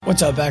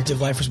What's up, Active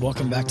Lifers?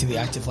 Welcome back to the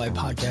Active Life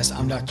Podcast.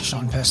 I'm Dr.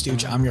 Sean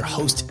Pastuch. I'm your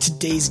host.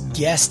 Today's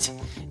guest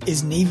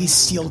is Navy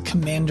SEAL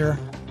Commander,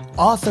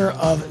 author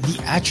of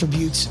The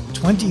Attributes,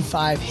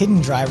 25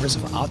 Hidden Drivers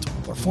of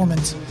Optimal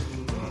Performance,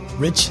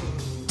 Rich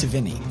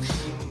Diviney.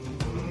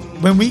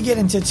 When we get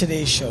into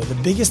today's show,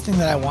 the biggest thing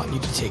that I want you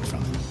to take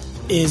from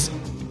it is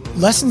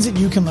lessons that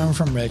you can learn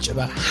from Rich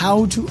about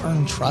how to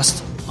earn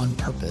trust on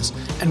purpose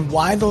and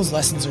why those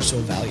lessons are so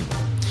valuable.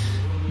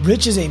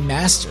 Rich is a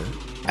master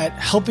at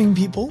helping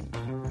people,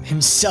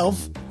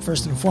 himself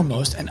first and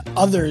foremost, and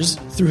others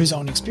through his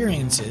own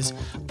experiences,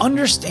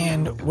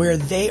 understand where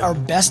they are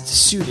best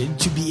suited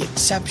to be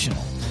exceptional.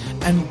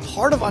 And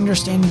part of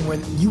understanding where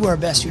you are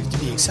best suited to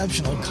be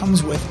exceptional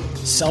comes with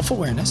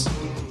self-awareness,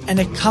 and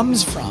it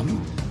comes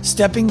from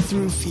stepping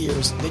through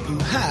fears that you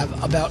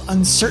have about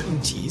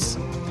uncertainties,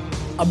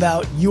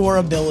 about your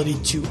ability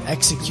to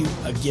execute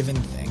a given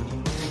thing.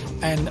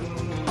 And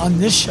on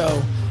this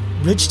show,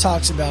 Rich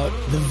talks about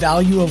the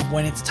value of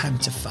when it's time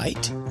to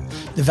fight,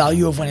 the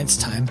value of when it's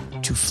time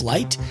to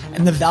flight,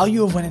 and the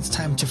value of when it's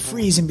time to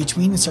freeze in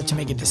between and start to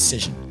make a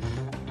decision.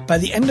 By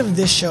the end of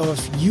this show,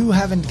 if you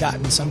haven't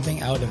gotten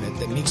something out of it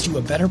that makes you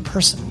a better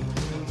person,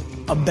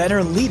 a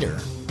better leader,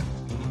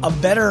 a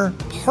better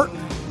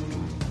partner,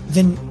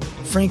 then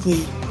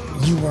frankly,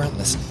 you weren't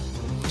listening.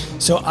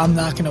 So I'm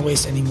not going to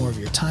waste any more of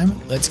your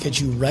time. Let's get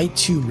you right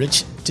to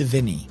Rich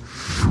Diviney.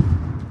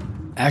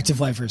 Active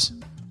Lifers,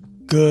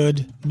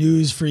 good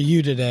news for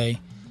you today.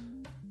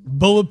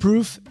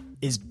 Bulletproof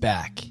is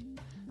back.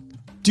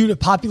 Due to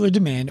popular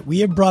demand, we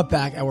have brought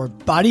back our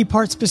body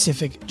part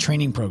specific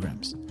training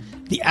programs.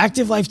 The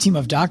Active Life team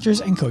of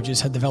doctors and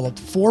coaches have developed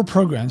 4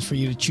 programs for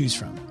you to choose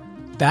from: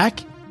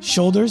 back,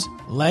 shoulders,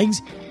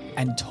 legs,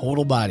 and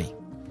total body.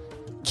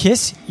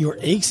 Kiss your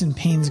aches and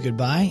pains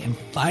goodbye and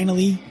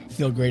finally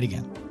feel great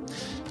again.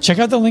 Check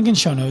out the link in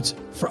show notes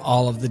for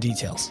all of the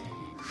details.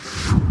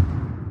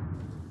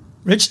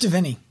 Rich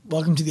Diviney,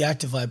 welcome to the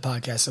Active Life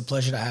Podcast. It's a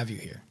pleasure to have you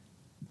here.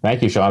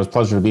 Thank you, Sean. It's a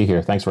pleasure to be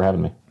here. Thanks for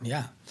having me.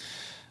 Yeah.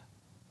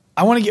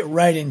 I want to get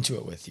right into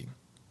it with you.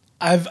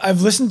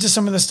 I've listened to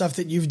some of the stuff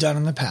that you've done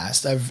in the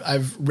past.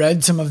 I've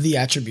read some of The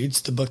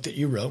Attributes, the book that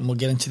you wrote, and we'll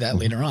get into that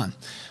later on.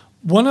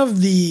 One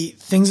of the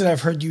things that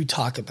I've heard you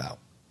talk about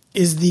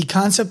is the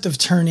concept of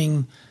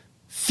turning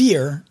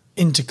fear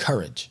into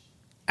courage.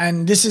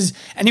 And this is,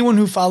 anyone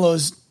who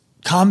follows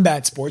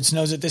combat sports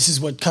knows that this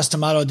is what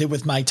Customato did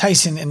with Mike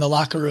Tyson in the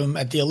locker room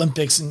at the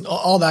Olympics and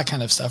all that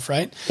kind of stuff,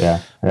 right? Yeah.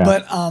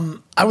 But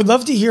I would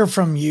love to hear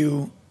from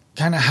you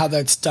kind of how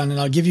that's done, and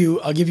I'll give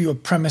you a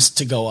premise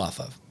to go off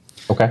of.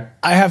 Okay.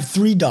 I have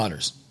 3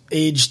 daughters,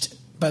 aged,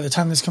 by the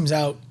time this comes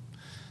out,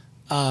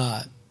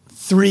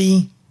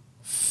 3,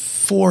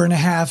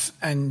 4.5,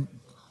 and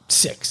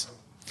 6.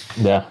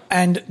 Yeah.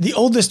 And the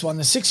oldest one,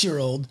 the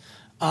 6-year-old,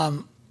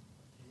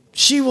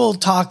 she will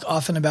talk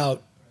often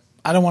about,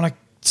 I don't want to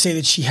say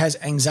that she has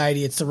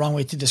anxiety, it's the wrong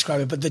way to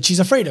describe it, but that she's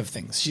afraid of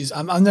things.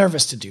 I'm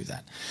nervous to do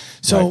that.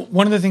 So Right.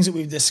 One of the things that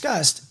we've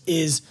discussed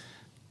is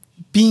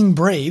being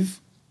brave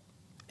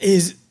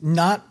is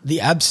not the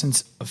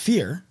absence of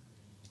fear.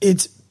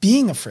 It's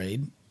being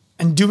afraid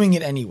and doing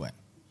it anyway.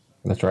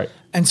 That's right.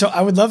 And so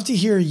I would love to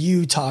hear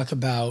you talk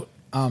about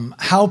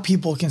how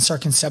people can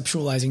start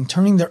conceptualizing,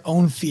 turning their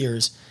own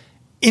fears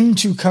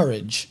into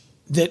courage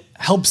that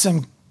helps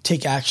them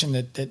take action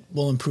that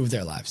will improve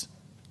their lives.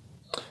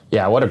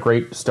 Yeah, what a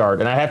great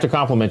start. And I have to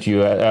compliment you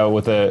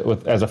with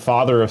as a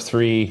father of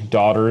 3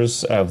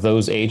 daughters of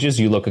those ages,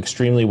 you look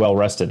extremely well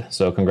rested.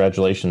 So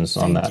congratulations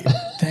on that.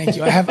 Thank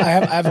you. I have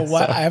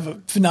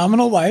a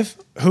phenomenal wife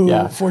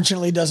who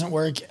fortunately doesn't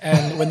work.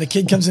 And when the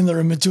kid comes in the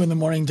room at 2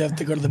 a.m. to have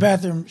to go to the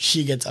bathroom,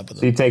 she gets up with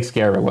them. She takes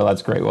care of it. Well,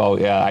 that's great. Well,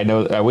 yeah, I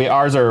know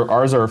ours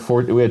are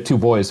we had 2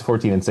 boys,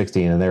 14 and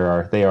 16, and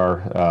they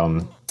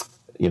are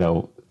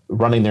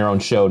running their own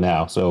show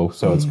now. So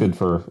it's good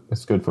for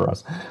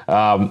us.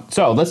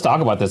 So let's talk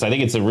about this. I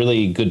think it's a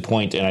really good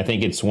point, and I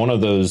think it's one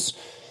of those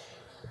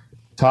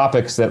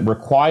topics that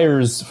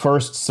requires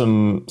first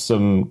some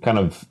kind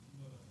of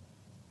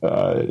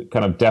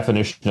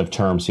definition of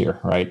terms here,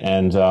 right?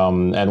 And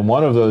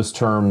one of those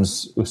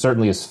terms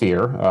certainly is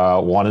fear.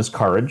 One is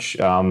courage.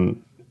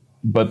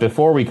 But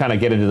before we kind of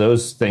get into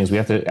those things, we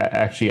have to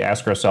actually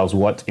ask ourselves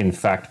what in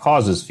fact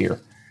causes fear.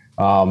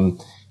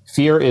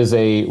 Fear is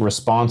a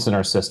response in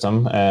our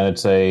system, and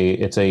it's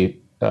a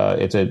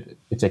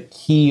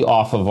key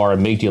off of our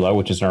amygdala,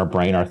 which is in our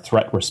brain, our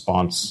threat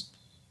response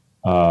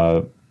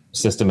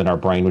system in our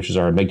brain, which is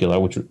our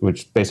amygdala,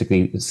 which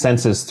basically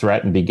senses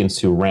threat and begins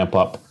to ramp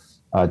up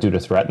due to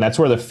threat, and that's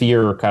where the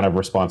fear kind of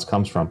response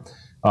comes from.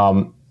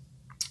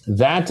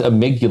 That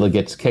amygdala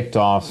gets kicked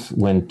off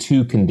when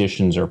 2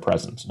 conditions are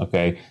present.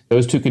 Okay,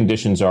 those 2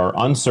 conditions are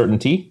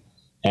uncertainty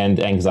and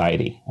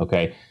anxiety.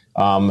 Okay.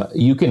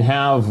 You can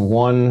have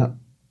one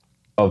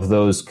of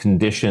those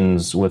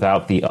conditions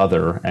without the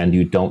other, and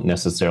you don't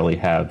necessarily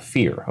have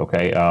fear.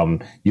 Okay.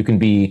 You can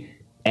be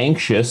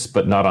anxious,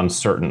 but not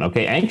uncertain.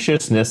 Okay.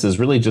 Anxiousness is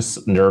really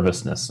just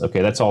nervousness.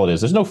 Okay. That's all it is.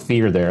 There's no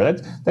fear there.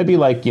 That'd be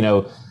like,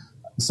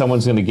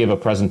 someone's going to give a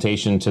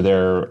presentation to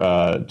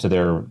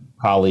their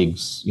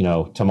colleagues,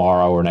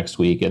 tomorrow or next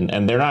week,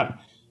 and they're a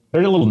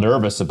little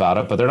nervous about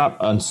it, but they're not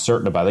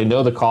uncertain about it. They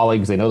know the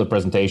colleagues, they know the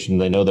presentation,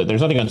 they know that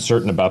there's nothing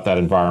uncertain about that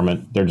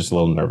environment. They're just a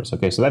little nervous.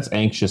 Okay, so that's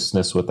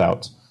anxiousness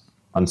without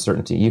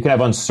uncertainty. You can have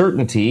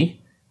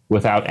uncertainty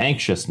without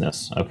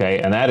anxiousness. Okay,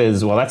 and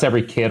that's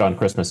every kid on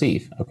Christmas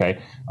Eve.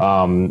 Okay,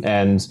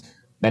 and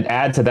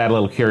add to that a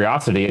little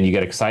curiosity, and you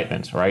get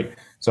excitement, right?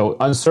 So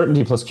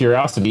uncertainty plus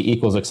curiosity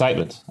equals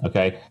excitement.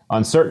 Okay,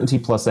 uncertainty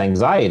plus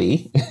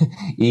anxiety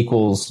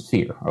equals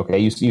fear. Okay,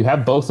 you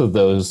have both of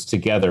those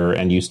together,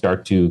 and you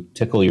start to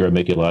tickle your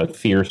amygdala.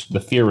 The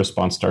fear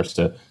response starts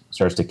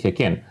to kick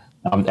in.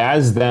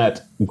 As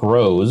that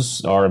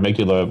grows, our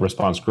amygdala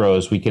response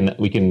grows. We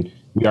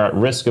are at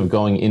risk of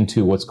going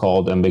into what's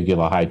called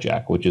amygdala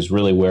hijack, which is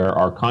really where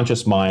our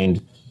conscious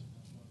mind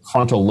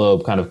frontal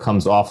lobe kind of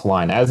comes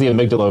offline. As the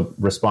amygdala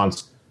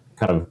response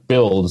kind of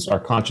builds, our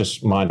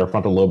conscious mind, our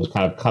frontal lobe is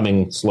kind of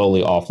coming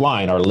slowly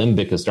offline. Our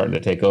limbic is starting to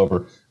take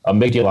over.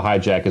 Amygdala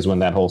hijack is when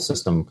that whole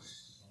system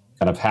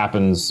kind of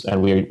happens,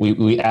 and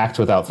we act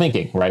without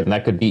thinking, right? And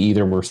that could be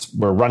either we're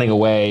running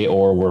away,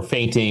 or we're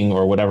fainting,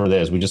 or whatever it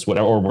is.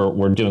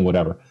 We're doing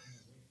whatever.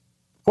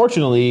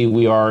 Fortunately,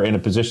 we are in a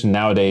position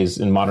nowadays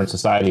in modern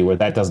society where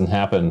that doesn't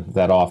happen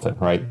that often,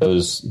 right?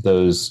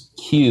 Those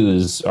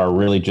cues are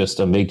really just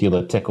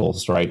amygdala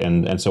tickles, right?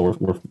 And so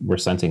we're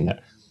sensing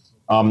that.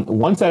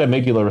 Once that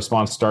amygdala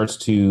response starts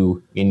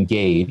to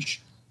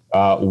engage,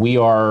 we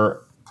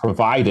are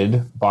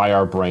provided by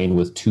our brain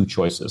with two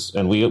choices.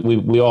 And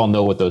we all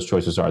know what those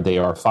choices are. They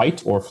are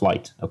fight or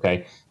flight,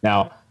 okay?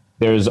 Now,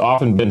 there's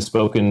often been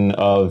spoken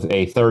of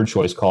a third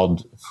choice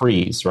called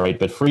freeze, right?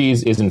 But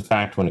freeze is, in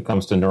fact, when it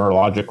comes to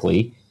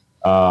neurologically,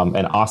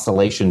 an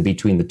oscillation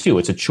between the two.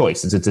 It's a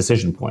choice. It's a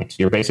decision point.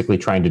 You're basically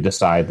trying to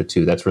decide the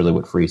two. That's really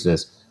what freeze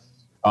is.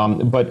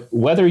 But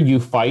whether you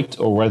fight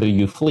or whether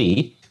you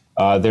flee,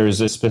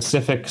 there's a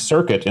specific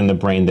circuit in the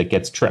brain that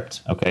gets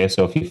tripped. Okay,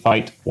 so if you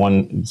fight,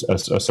 a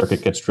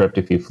circuit gets tripped.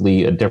 If you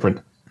flee, a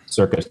different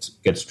circuit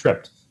gets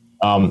tripped.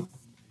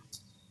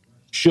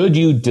 Should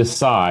you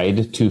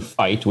decide to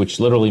fight, which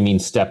literally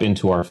means step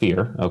into our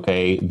fear,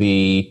 okay,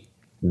 the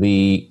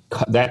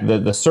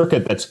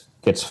circuit that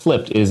gets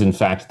flipped is in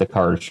fact the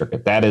courage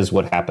circuit. That is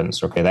what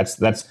happens. Okay,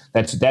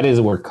 that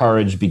is where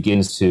courage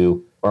begins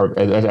to, or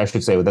I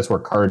should say, that's where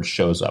courage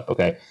shows up.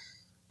 Okay.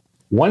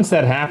 Once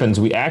that happens,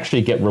 we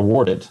actually get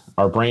rewarded.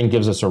 Our brain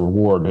gives us a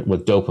reward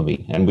with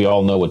dopamine, and we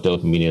all know what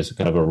dopamine is,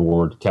 kind of a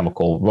reward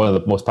chemical, one of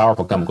the most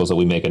powerful chemicals that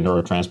we make, a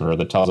neurotransmitter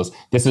that tells us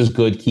this is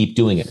good, keep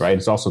doing it, right?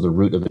 It's also the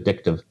root of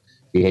addictive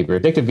behavior.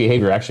 Addictive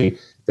behavior, actually,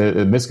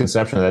 the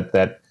misconception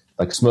that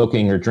like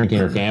smoking or drinking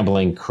or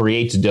gambling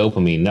creates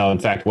dopamine. No, in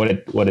fact, what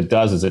it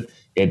does is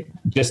it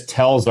just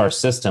tells our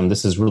system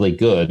this is really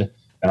good,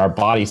 and our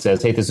body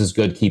says, hey, this is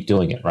good, keep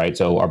doing it, right?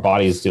 So our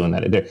body is doing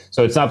that.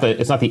 So it's not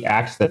the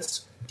act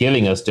that's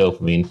giving us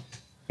dopamine.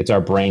 It's our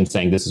brain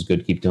saying this is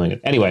good, keep doing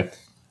it. Anyway,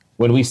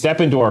 when we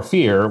step into our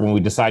fear, when we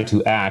decide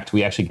to act,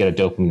 we actually get a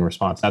dopamine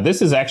response. Now, this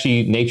is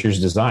actually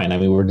nature's design. I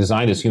mean, we're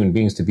designed as human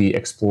beings to be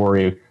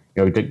exploring,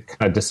 kind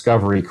of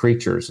discovery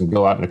creatures and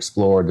go out and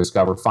explore,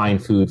 discover,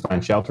 find food,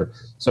 find shelter.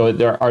 So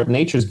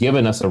nature's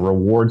given us a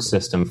reward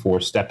system for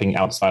stepping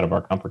outside of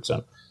our comfort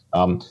zone.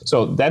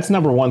 So that's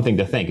number one thing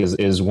to think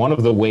is one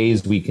of the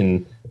ways we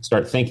can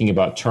start thinking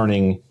about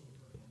turning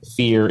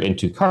fear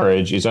into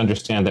courage is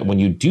understand that when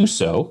you do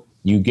so,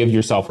 you give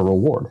yourself a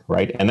reward,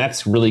 right? And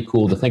that's really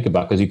cool to think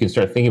about because you can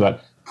start thinking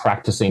about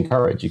practicing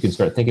courage. You can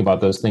start thinking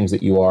about those things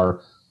that you are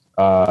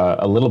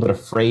a little bit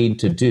afraid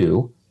to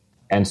do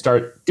and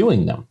start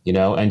doing them,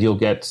 and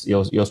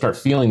you'll start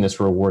feeling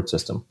this reward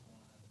system.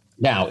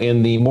 Now,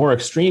 in the more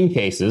extreme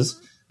cases,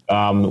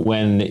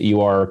 when you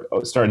are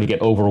starting to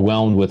get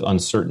overwhelmed with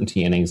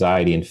uncertainty and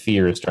anxiety and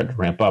fear is starting to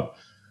ramp up,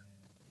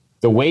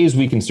 the ways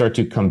we can start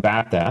to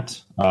combat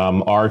that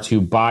are to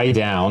buy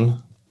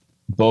down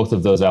both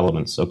of those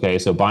elements. Okay,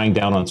 so buying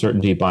down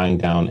uncertainty, buying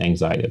down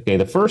anxiety. Okay,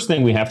 the first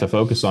thing we have to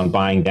focus on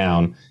buying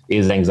down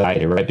is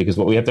anxiety, right? Because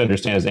what we have to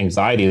understand is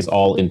anxiety is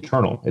all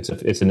internal. It's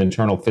an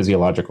internal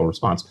physiological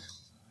response.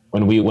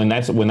 When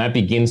that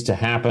begins to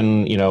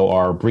happen,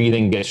 our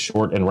breathing gets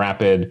short and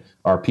rapid.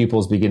 Our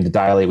pupils begin to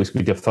dilate. We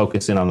begin to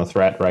focus in on the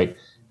threat, right?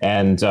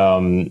 And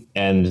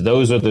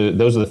those are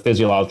the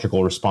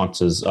physiological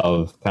responses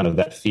of kind of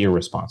that fear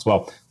response.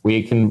 Well,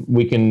 we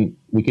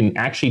can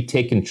actually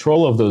take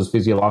control of those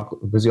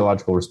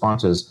physiological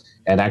responses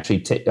and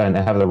actually and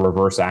have the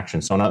reverse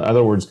action. So in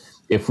other words,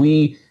 if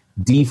we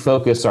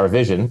defocus our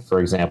vision,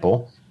 for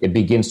example, it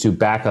begins to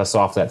back us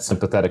off that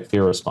sympathetic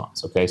fear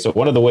response. Okay, so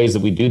one of the ways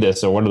that we do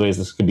this, or one of the ways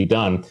this can be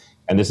done,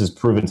 and this is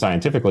proven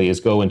scientifically,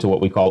 is go into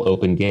what we call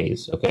open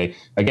gaze. Okay,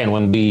 again,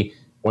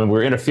 when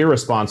we're in a fear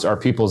response, our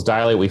pupils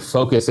dilate, we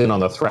focus in on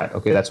the threat.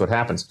 Okay, that's what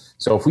happens.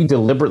 So if we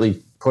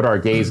deliberately put our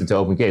gaze into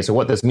open gaze, so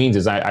what this means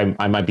is I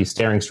might be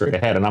staring straight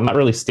ahead, and I'm not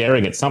really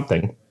staring at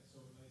something.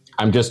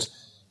 I'm just,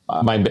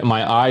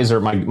 my eyes, or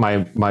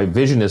my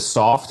vision is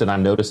soft, and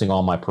I'm noticing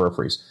all my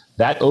peripheries.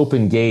 That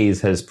open gaze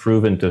has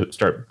proven to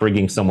start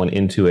bringing someone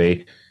into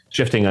a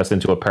shifting us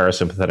into a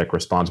parasympathetic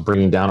response,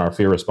 bringing down our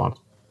fear response.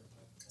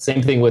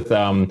 Same thing with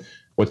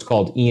what's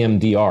called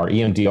EMDR.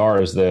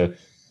 EMDR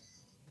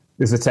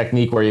is a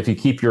technique where if you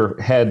keep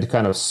your head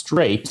kind of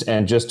straight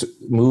and just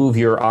move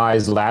your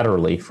eyes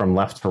laterally from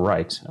left to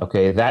right,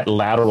 okay, that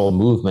lateral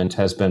movement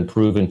has been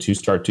proven to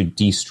start to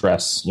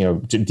de-stress,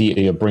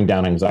 to bring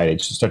down anxiety,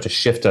 to start to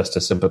shift us to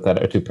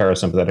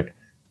parasympathetic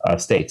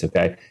states,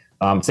 okay?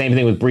 Same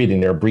thing with breathing.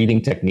 There are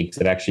breathing techniques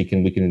that actually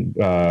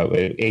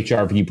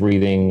HRV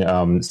breathing,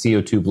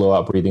 CO2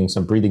 blowout breathing,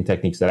 some breathing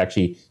techniques that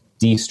actually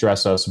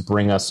de-stress us,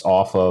 bring us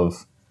off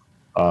of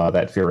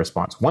that fear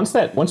response. Once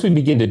we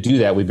begin to do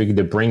that, we begin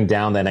to bring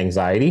down that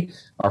anxiety.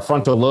 Our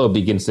frontal lobe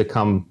begins to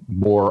come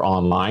more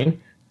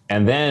online,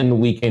 and then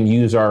we can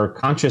use our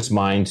conscious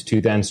mind to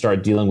then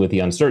start dealing with the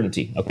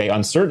uncertainty. Okay,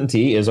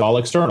 uncertainty is all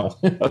external.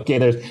 Okay,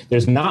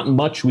 there's not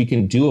much we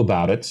can do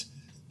about it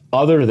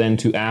other than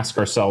to ask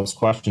ourselves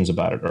questions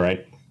about it. All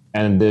right,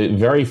 and the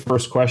very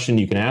first question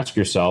you can ask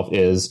yourself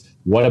is,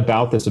 what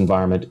about this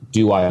environment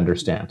do I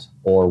understand?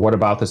 Or what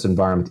about this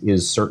environment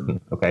is certain?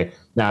 Okay.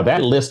 Now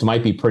that list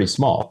might be pretty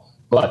small,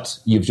 but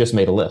you've just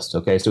made a list.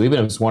 Okay. So even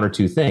if it's one or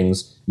two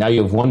things, now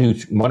you have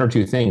one or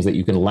two things that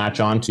you can latch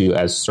onto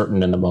as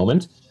certain in the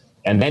moment.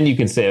 And then you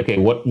can say, okay,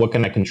 what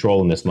can I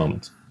control in this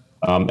moment?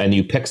 And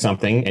you pick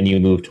something and you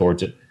move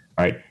towards it.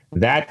 All right.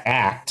 That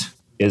act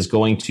is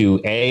going to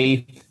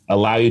A,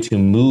 allow you to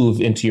move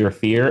into your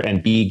fear,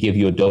 and B, give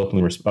you a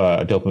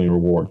dopamine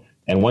reward.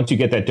 And once you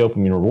get that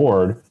dopamine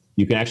reward,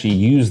 you can actually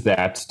use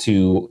that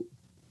to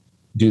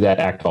do that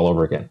act all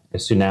over again.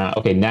 So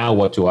now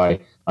what do I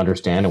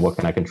understand and what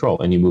can I control?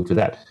 And you move to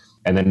that.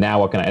 And then now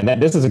what can I, and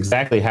this is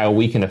exactly how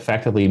we can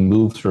effectively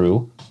move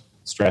through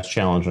stress,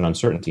 challenge, and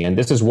uncertainty. And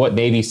this is what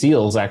Navy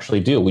SEALs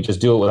actually do. We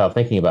just do it without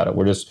thinking about it.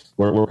 We're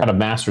kind of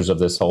masters of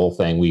this whole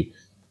thing. We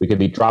can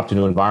be dropped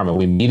into an environment.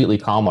 We immediately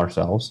calm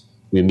ourselves.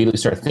 We immediately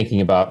start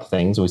thinking about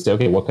things, and we say,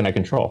 okay, what can I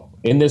control?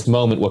 In this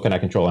moment, what can I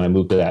control? And I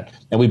move to that.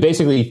 And we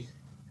basically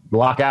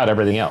block out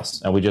everything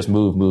else, and we just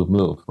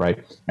move, right?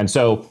 And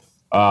so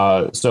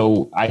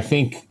I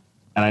think,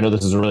 and I know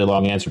this is a really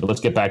long answer, but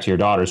let's get back to your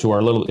daughters who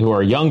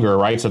are younger,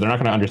 right? So they're not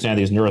going to understand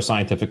these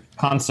neuroscientific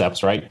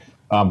concepts, right?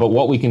 But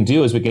what we can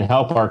do is we can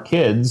help our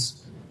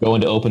kids go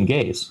into open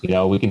gaze.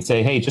 We can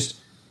say, hey, just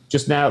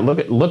now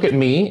look at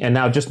me, and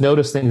now just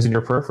notice things in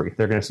your periphery.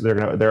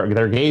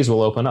 Their gaze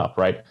will open up,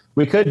 right?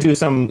 We could do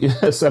some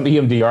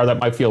EMDR that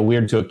might feel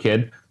weird to a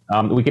kid.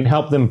 We can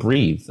help them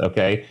breathe,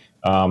 okay?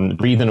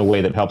 Breathe in a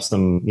way that helps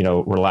them,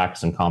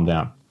 relax and calm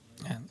down.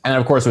 Yeah. And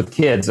of course, with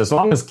kids, as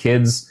long as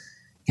kids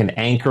can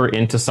anchor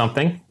into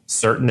something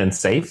certain and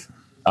safe,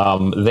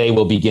 they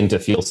will begin to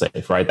feel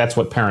safe, right? That's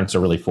what parents are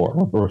really for.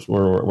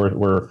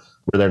 We're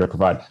there to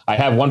provide. I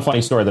have one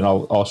funny story, then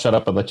I'll shut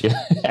up and let you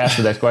ask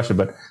the next question.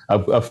 But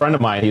a friend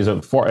of mine, he's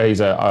a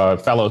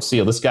fellow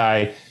SEAL. This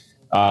guy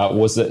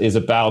is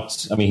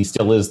about. I mean, he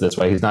still is this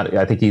way. He's not.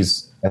 I think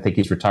he's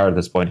retired at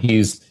this point.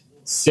 He's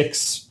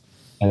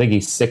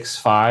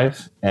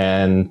 6'5"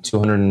 and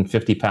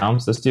 250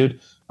 pounds. This dude.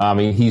 I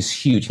mean, he's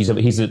huge. He's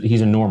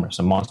enormous,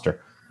 a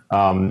monster.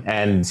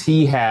 And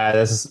he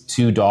has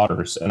two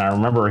daughters, and I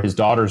remember his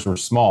daughters were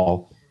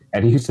small,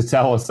 and he used to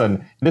tell us.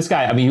 And this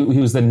guy, I mean, he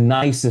was the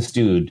nicest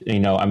dude.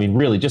 I mean,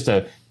 really, just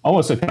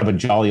almost a kind of a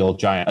jolly old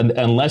giant.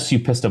 Unless you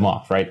pissed him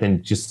off, right?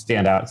 Then just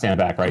stand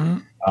back, right?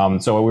 Mm-hmm.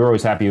 So we were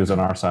always happy he was on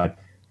our side.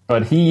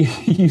 But he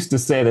used to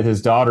say that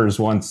his daughters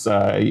once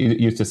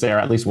used to say, or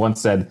at least once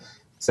said,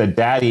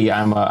 "Daddy,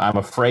 I'm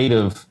afraid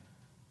of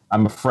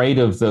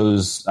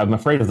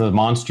the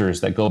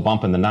monsters that go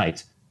bump in the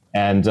night."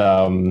 And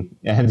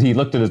he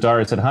looked at his daughter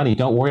and said, "Honey,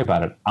 don't worry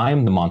about it.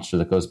 I'm the monster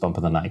that goes bump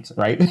in the night,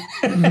 right?"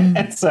 Mm-hmm.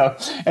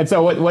 and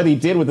so what he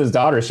did with his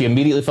daughter, she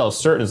immediately felt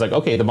certain. It's like,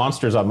 okay, the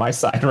monster's on my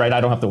side, right?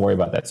 I don't have to worry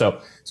about that. So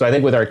I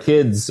think with our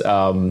kids,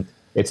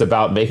 it's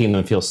about making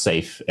them feel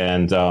safe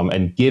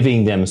and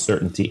giving them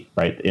certainty,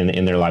 right,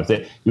 in their lives.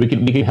 We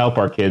can help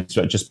our kids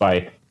just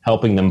by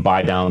helping them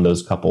buy down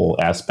those couple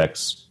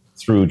aspects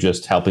through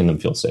just helping them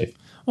feel safe.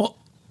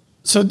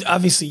 So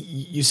obviously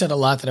you said a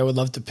lot that I would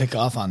love to pick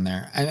off on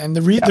there. And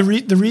the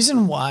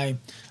reason why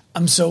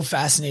I'm so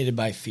fascinated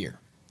by fear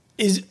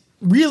is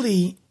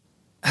really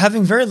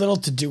having very little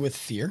to do with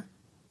fear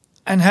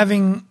and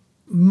having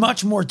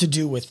much more to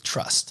do with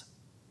trust.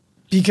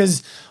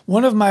 Because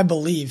one of my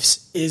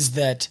beliefs is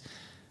that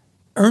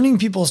earning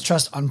people's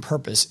trust on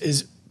purpose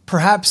is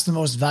perhaps the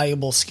most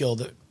valuable skill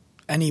that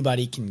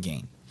anybody can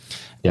gain.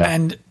 Yeah.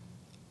 And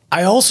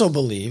I also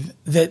believe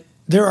that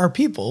there are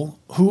people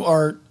who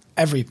are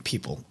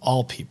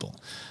all people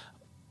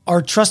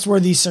are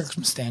trustworthy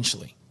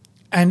circumstantially.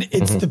 And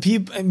it's the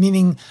people,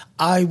 meaning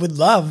I would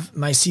love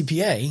my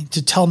CPA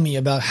to tell me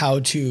about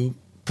how to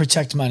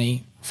protect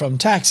money from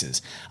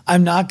taxes.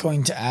 I'm not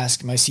going to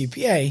ask my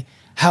CPA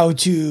how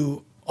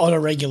to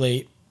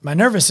auto-regulate my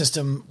nervous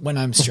system when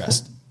I'm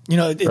stressed.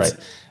 Right.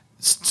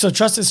 So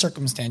trust is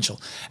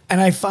circumstantial.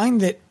 And I find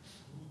that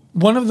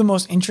one of the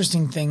most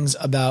interesting things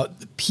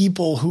about the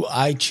people who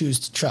I choose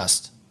to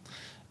trust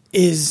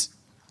is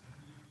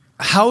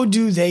how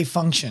do they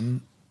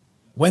function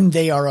when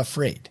they are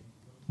afraid?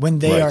 when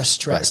they are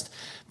stressed,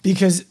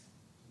 because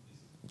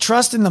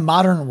trust in the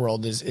modern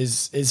world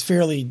is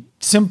fairly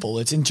simple.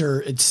 It's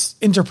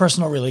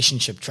interpersonal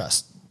relationship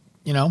trust,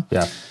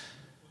 Yeah.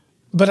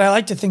 But I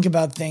like to think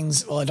about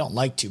things. Well, I don't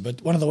like to,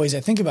 but one of the ways I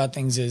think about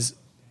things is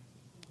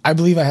I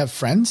believe I have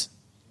friends,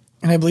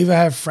 and I believe I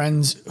have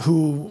friends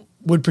who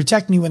would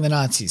protect me when the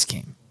Nazis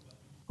came.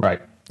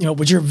 Right.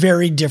 Which are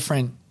very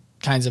different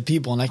kinds of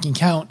people. And I can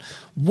count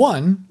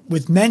one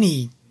with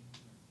many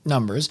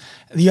numbers.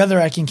 The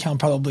other I can count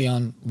probably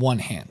on one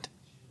hand.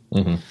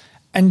 Mm-hmm.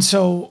 And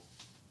so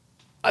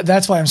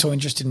that's why I'm so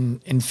interested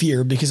in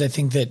fear, because I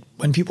think that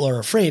when people are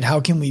afraid, how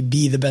can we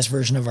be the best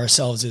version of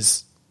ourselves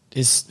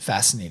is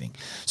fascinating.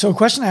 So a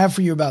question I have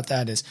for you about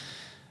that is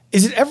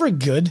it ever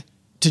good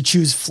to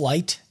choose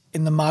flight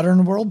in the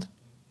modern world?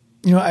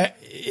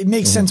 It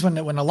makes sense when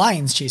a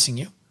lion's chasing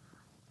you.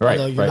 Right.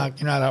 Although you're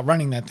not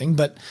outrunning that thing,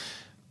 but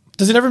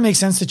does it ever make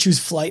sense to choose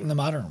flight in the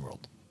modern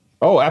world?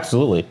 Oh,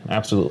 absolutely.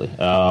 Absolutely.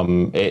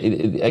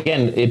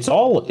 Again,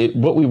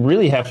 what we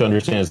really have to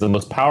understand is the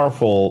most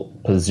powerful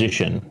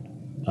position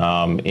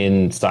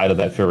inside of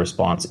that fear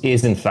response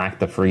is in fact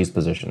the freeze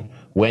position,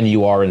 when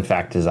you are in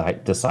fact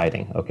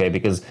deciding, okay?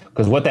 Because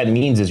what that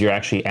means is you're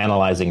actually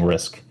analyzing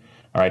risk.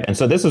 All right. And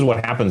so this is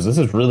what happens. This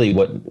is really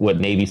what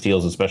Navy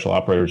SEALs and special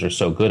operators are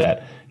so good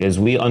at, is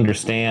we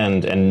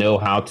understand and know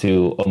how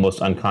to almost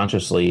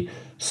unconsciously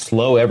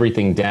slow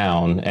everything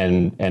down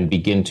and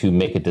begin to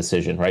make a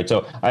decision. Right.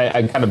 So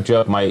I kind of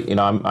joke,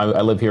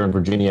 I live here in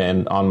Virginia,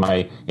 and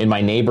in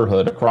my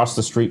neighborhood across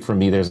the street from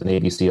me, there's a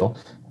Navy SEAL.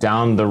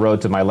 Down the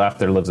road to my left,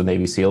 there lives a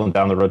Navy SEAL, and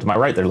down the road to my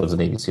right, there lives a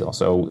Navy SEAL.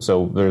 So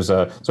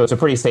it's a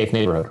pretty safe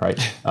neighborhood. Right.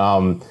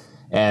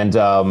 And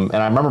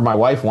I remember my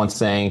wife once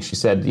saying, she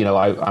said,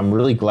 I'm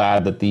really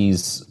glad that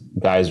these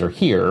guys are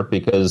here,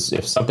 because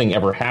if something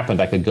ever happened,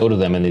 I could go to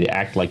them and they'd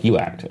act like you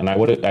act. And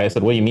I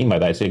said, what do you mean by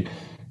that? I said,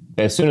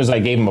 as soon as I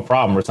gave them a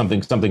problem or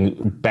something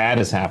bad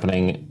is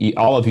happening,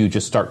 all of you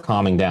just start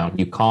calming down.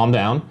 You calm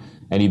down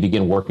and you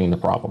begin working the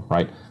problem,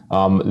 right?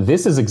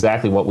 This is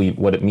exactly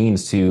what it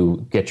means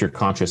to get your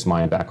conscious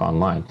mind back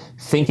online,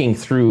 thinking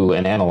through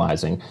and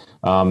analyzing,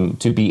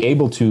 to be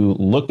able to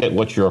look at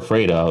what you're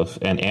afraid of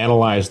and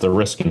analyze the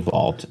risk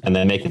involved, and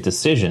then make a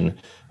decision.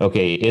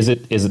 Okay, is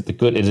it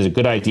a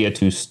good idea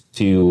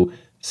to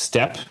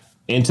step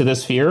into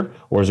this fear,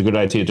 or is it a good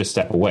idea to just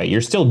step away?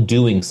 You're still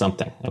doing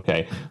something.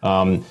 Okay,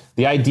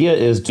 the idea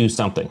is do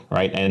something,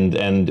 right?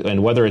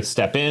 And whether it's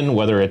step in,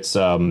 whether it's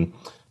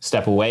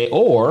step away,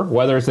 or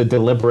whether it's a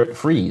deliberate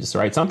freeze,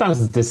 right? Sometimes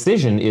the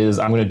decision is,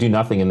 I'm going to do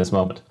nothing in this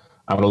moment.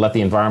 I'm going to let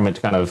the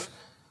environment kind of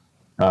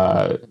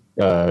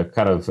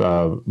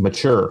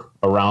mature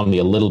around me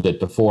a little bit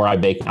before I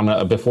make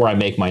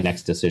my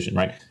next decision,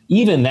 right?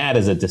 Even that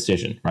is a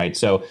decision, right?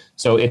 So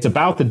it's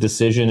about the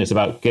decision. It's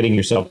about getting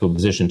yourself to a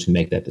position to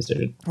make that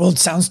decision. Well, it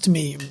sounds to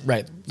me,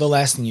 right, the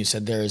last thing you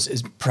said there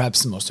is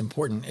perhaps the most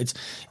important.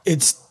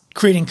 It's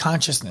creating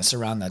consciousness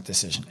around that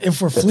decision.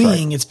 If we're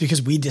fleeing, it's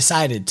because we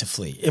decided to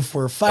flee. If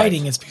we're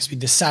fighting, it's because we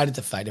decided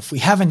to fight. If we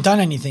haven't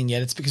done anything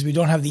yet, it's because we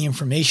don't have the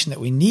information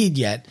that we need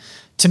yet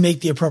to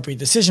make the appropriate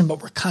decision,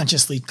 but we're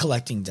consciously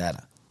collecting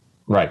data.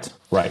 Right.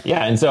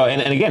 Yeah. And so,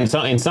 and again,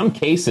 so in some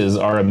cases,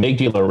 our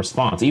amygdala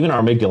response, even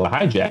our amygdala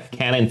hijack,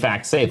 can in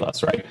fact save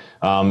us, right?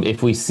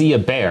 If we see a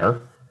bear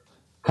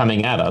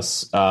coming at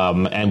us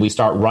and we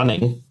start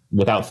running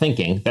without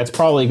thinking, that's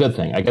probably a good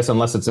thing, I guess,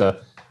 unless it's a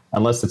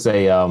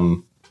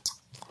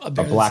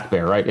black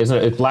bear, right? Isn't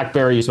it? Black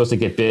bear, you're supposed to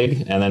get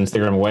big and then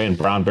steer him away, and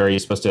brown bear, you're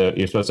supposed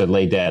to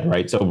lay dead,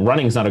 right? So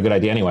running's not a good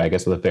idea anyway, I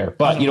guess, with a bear.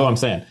 But you know what I'm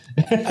saying?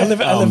 I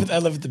live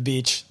at the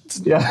beach.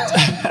 Yeah,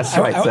 that's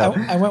right.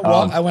 I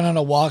went on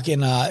a walk in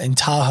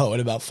Tahoe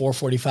at about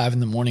 4:45 in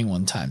the morning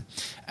one time,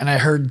 and I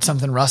heard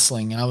something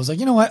rustling, and I was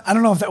like, you know what? I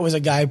don't know if that was a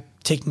guy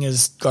taking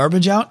his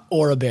garbage out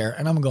or a bear,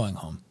 and I'm going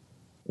home.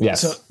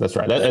 Yes, that's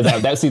right.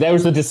 That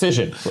was the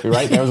decision,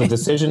 right? That was a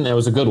decision. It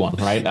was a good one,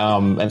 right?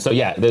 And so,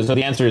 so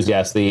the answer is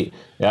yes. The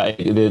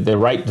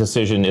right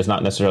decision is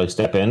not necessarily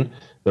step in.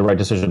 The right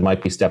decision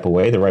might be step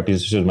away. The right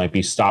decision might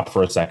be stop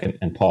for a second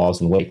and pause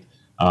and wait.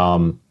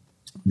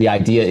 The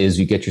idea is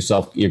you get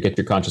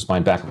your conscious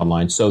mind back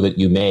online so that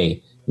you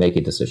may make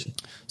a decision.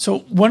 So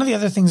one of the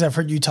other things I've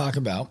heard you talk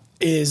about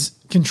is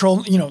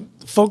control,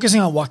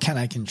 focusing on what can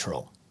I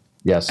control?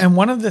 Yes. And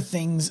one of the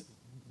things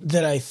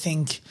that I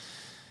think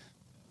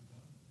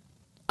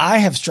I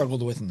have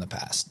struggled with in the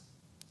past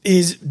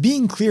is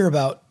being clear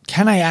about,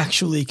 can I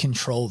actually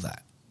control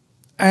that?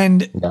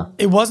 And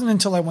it wasn't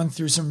until I went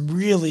through some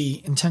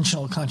really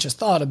intentional conscious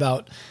thought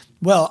about,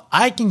 well,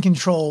 I can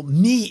control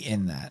me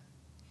in that.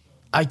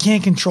 I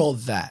can't control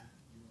that.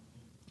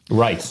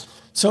 Right.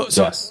 So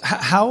yes.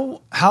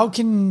 How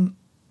can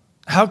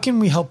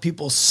we help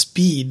people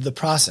speed the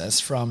process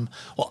from,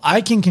 well,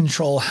 I can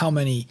control how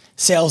many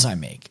sales I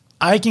make.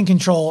 I can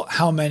control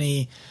how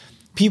many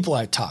people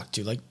I talk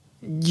to. Like,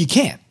 you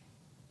can't,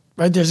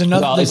 right? There's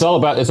another. Well, it's all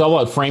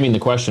about framing the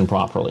question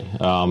properly,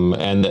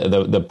 and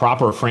the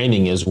proper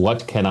framing is,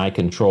 what can I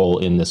control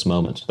in this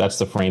moment? That's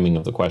the framing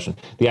of the question.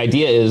 The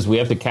idea is we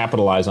have to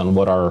capitalize on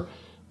what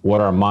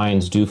our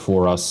minds do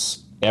for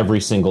us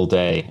every single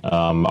day.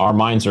 Our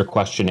minds are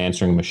question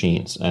answering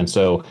machines. And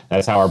so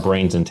that's how our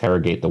brains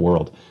interrogate the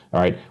world.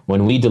 All right.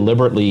 When we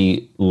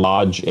deliberately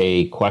lodge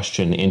a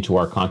question into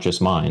our conscious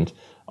mind,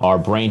 our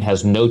brain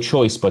has no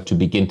choice but to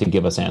begin to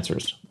give us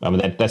answers. I mean,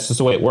 that's just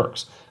the way it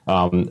works.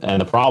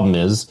 And the problem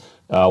is,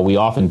 we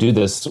often do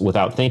this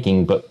without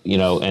thinking, but,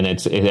 and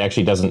it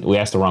actually doesn't, we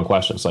ask the wrong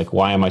questions. Like,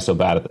 why am I so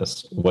bad at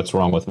this? What's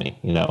wrong with me?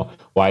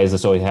 Why has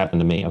this always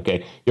happened to me?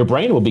 Okay. Your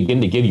brain will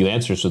begin to give you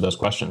answers to those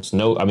questions.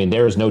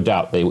 There is no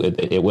doubt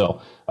it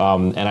will.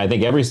 And I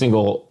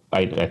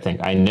think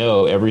I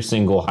know every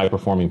single high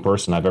performing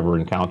person I've ever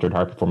encountered,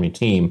 high performing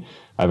team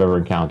I've ever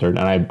encountered.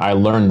 And I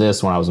learned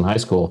this when I was in high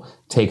school,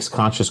 takes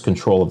conscious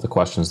control of the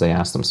questions they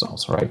ask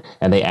themselves, right?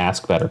 And they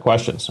ask better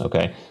questions,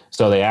 okay?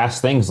 So they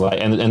ask things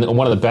like, and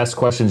one of the best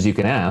questions you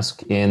can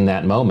ask in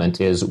that moment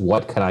is,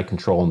 what can I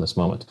control in this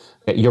moment?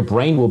 Okay? Your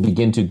brain will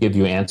begin to give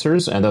you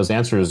answers, and those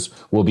answers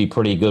will be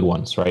pretty good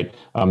ones, right?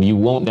 You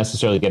won't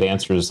necessarily get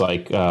answers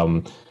like,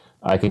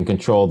 I can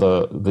control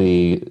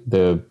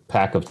the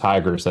pack of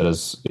tigers that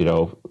is,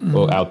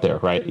 out there,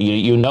 right?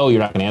 You're not going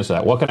to answer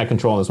that. What can I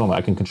control in this moment?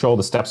 I can control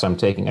the steps I'm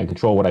taking. I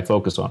control what I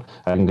focus on.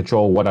 I can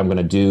control what I'm going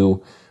to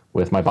do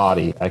with my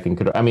body.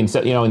 In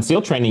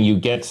SEAL training, you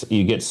get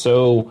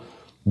so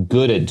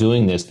good at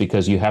doing this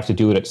because you have to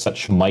do it at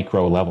such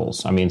micro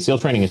levels. I mean, SEAL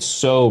training is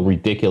so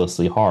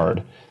ridiculously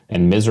hard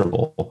and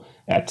miserable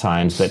at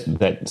times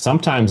that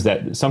sometimes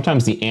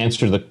the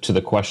answer to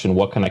the question,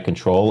 what can I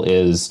control,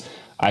 is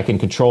I can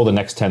control the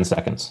next 10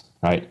 seconds,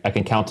 right? I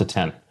can count to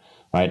 10,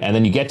 right? And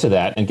then you get to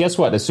that. And guess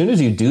what? As soon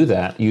as you do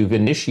that, you've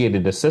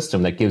initiated a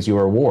system that gives you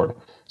a reward.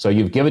 So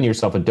you've given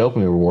yourself a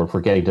dopamine reward for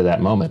getting to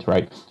that moment,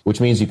 right?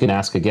 Which means you can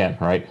ask again,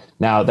 right?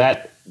 Now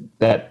that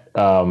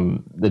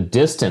the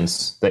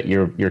distance that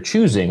you're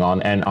choosing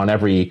on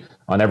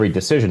every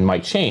decision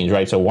might change,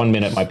 right? So 1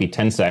 minute might be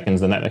 10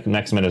 seconds. Then that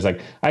next minute is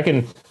like, I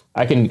can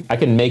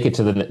make it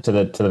to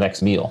the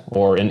next meal.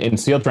 Or in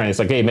SEAL training, it's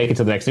like, hey, make it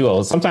to the next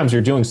meal. Sometimes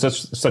you're doing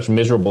such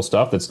miserable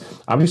stuff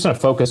I'm just going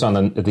to focus on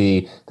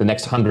the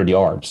next 100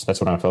 yards.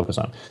 That's what I'm focused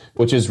on,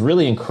 which is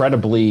really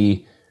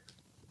incredibly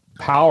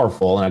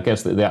powerful. And I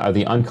guess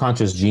the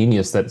unconscious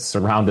genius that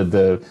surrounded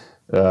the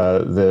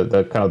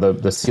kind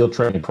of the SEAL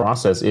training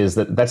process is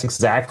that's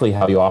exactly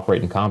how you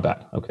operate in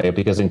combat. Okay,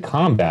 because in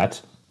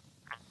combat,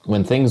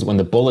 when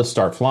the bullets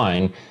start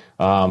flying,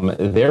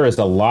 there is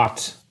a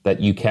lot that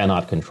you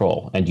cannot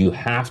control, and you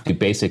have to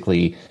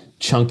basically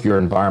chunk your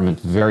environment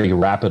very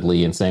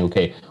rapidly and saying,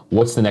 okay,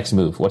 what's the next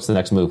move? What's the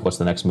next move? What's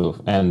the next move?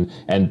 And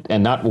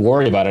not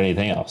worry about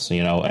anything else,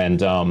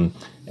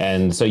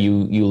 and so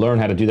you learn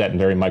how to do that in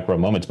very micro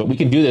moments. But we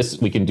can do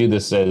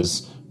this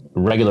as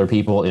regular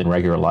people in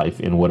regular life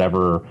in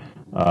whatever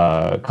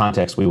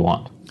context we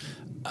want.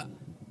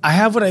 I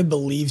have what I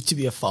believe to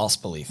be a false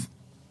belief,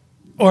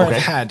 or okay.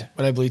 I've had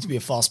what I believe to be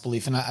a false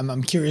belief, and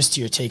I'm curious to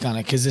your take on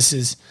it, because this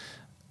is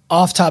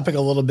off topic a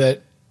little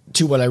bit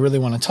to what I really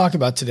want to talk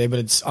about today, but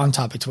it's on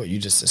topic to what you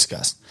just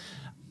discussed.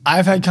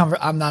 I've had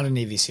I'm not a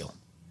Navy SEAL.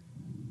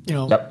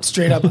 Yep.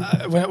 Straight up,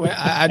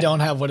 I don't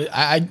have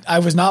I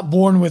was not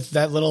born with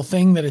that little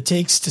thing that it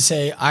takes to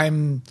say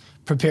I'm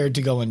prepared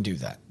to go and do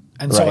that.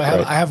 And so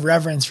I have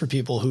reverence for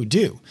people who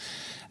do.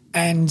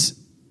 And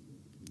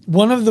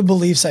one of the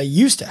beliefs I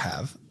used to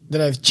have that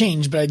I've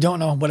changed, but I don't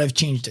know what I've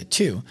changed it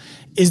to,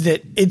 is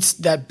that it's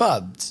that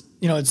buds.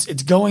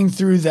 It's going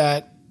through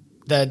that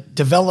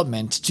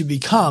development to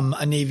become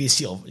a Navy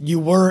SEAL. You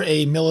were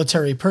a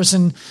military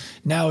person.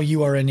 Now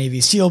you are a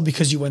Navy SEAL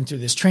because you went through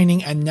this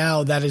training, and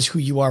now that is who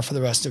you are for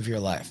the rest of your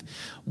life.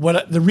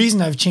 The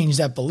reason I've changed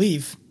that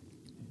belief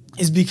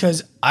is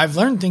because I've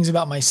learned things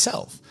about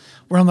myself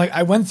where I'm like,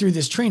 I went through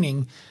this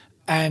training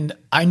and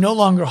I no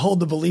longer hold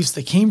the beliefs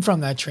that came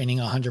from that training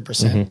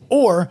 100%,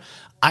 or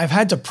I've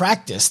had to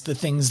practice the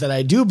things that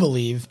I do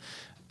believe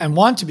and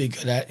want to be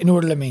good at in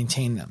order to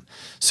maintain them.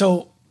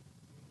 So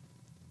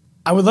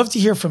I would love to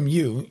hear from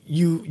you.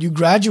 You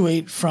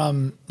graduate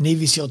from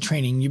Navy SEAL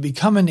training, you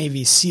become a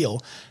Navy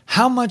SEAL.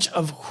 How much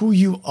of who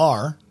you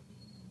are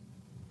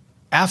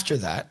after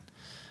that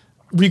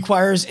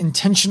requires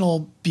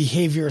intentional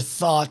behavior,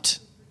 thought,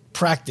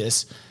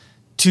 practice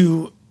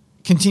to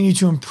continue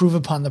to improve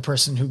upon the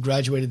person who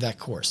graduated that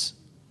course?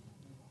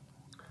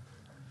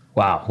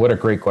 Wow, what a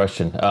great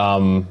question.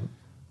 So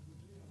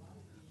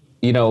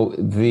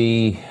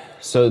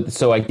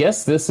I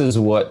guess this is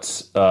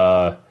what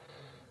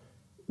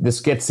this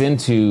gets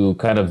into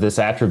kind of this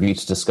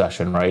attributes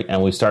discussion, right?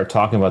 And we start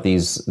talking about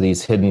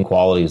these hidden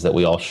qualities that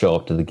we all show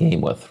up to the game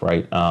with,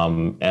 right?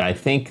 And I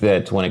think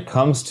that when it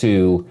comes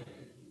to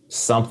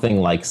something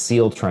like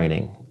SEAL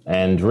training,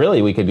 and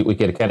really we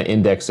could kind of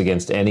index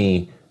against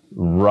any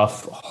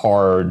rough,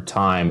 hard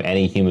time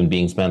any human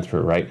being's been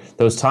through, right?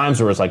 Those times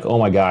where it's like, oh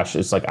my gosh,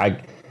 it's like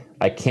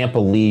I can't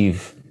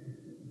believe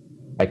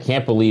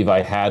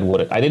I had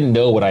I didn't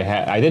know what I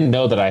had. I didn't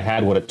know that I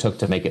had what it took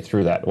to make it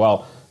through that.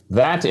 Well,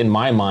 that in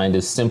my mind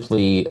is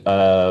simply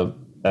an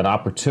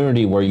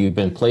opportunity where you've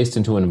been placed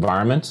into an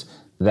environment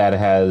that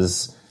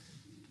has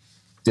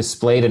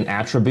displayed an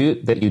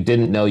attribute that you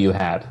didn't know you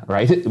had,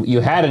 right? You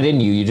had it in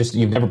you.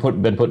 You've never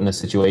been put in a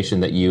situation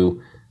that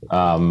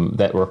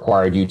that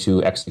required you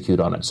to execute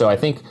on it. So I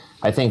think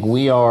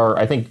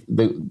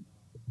the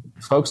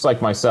folks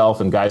like myself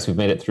and guys who've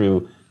made it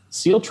through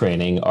SEAL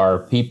training are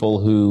people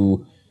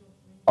who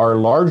are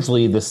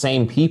largely the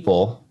same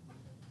people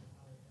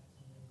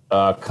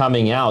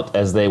coming out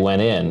as they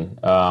went in.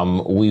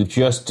 We've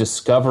just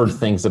discovered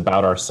things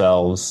about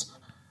ourselves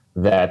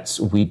that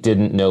we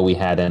didn't know we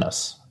had in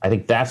us. I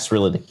think that's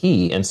really the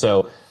key. And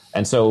so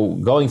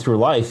going through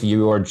life,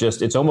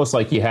 it's almost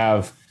like you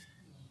have,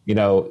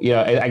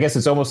 I guess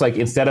it's almost like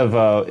instead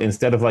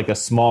of like a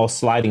small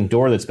sliding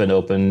door that's been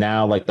open,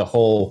 now like the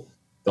whole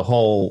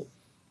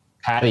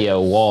patio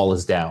wall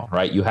is down,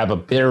 right? You have a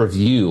better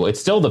view.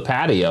 It's still the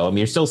patio. I mean,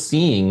 you're still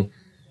seeing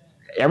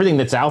everything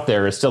that's out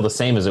there is still the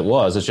same as it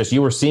was. It's just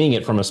you were seeing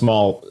it from a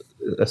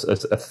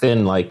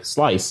thin like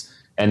slice.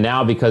 And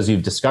now because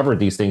you've discovered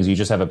these things, you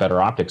just have a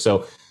better optic.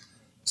 So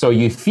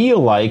you feel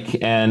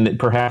like, and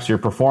perhaps your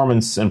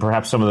performance and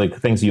perhaps some of the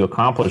things you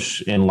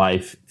accomplish in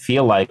life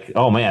feel like,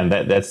 oh man,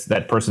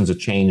 that person's a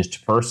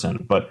changed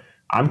person. But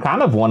I'm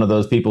kind of one of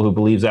those people who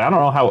believes that I don't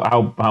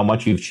know how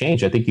much you've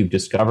changed. I think you've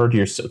discovered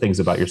things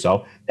about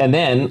yourself. And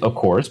then, of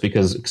course,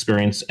 because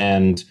experience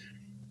and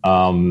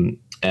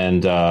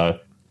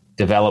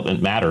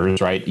development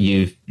matters, right?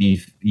 You've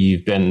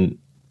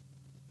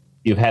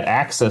had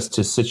access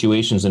to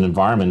situations and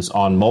environments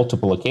on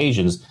multiple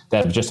occasions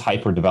that have just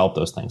hyper developed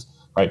those things,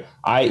 right?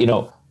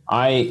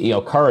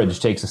 Courage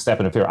takes a step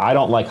into fear. I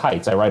don't like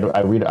heights. I write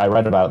about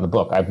it in the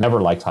book. I've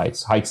never liked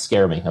heights. Heights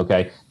scare me.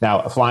 Okay.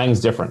 Now flying's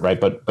different, right?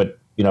 But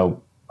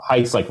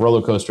heights like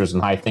roller coasters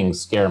and high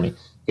things scare me.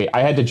 Okay.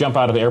 I had to jump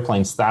out of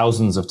airplanes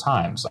thousands of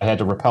times. I had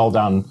to rappel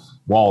down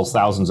walls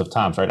thousands of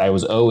times, right? I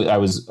was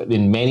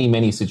in many,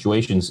 many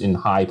situations in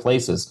high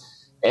places.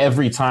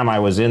 Every time I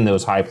was in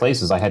those high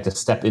places, I had to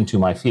step into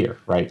my fear,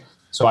 right?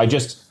 So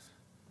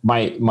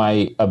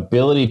my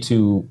ability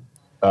to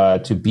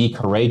be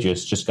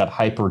courageous just got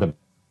hyper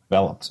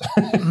developed,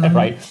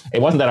 right?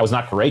 It wasn't that I was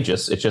not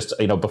courageous. It's just,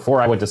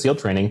 before I went to SEAL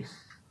training,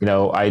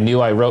 I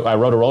knew I rode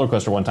a roller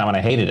coaster one time and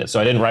I hated it.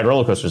 So I didn't ride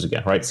roller coasters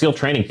again, right? SEAL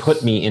training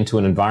put me into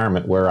an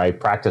environment where I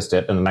practiced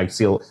it. And then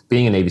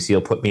being a Navy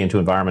SEAL put me into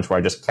environments where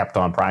I just kept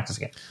on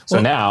practicing it.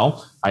 So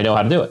now I know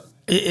how to do it.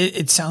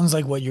 It sounds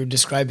like what you're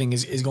describing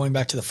is going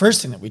back to the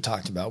first thing that we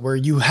talked about, where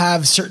you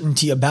have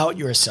certainty about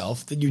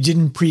yourself that you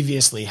didn't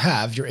previously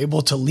have. You're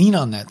able to lean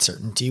on that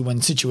certainty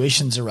when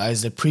situations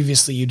arise that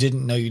previously you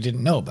didn't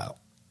know about.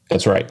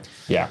 That's right.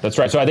 Yeah, that's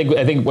right. So I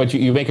think what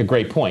you make a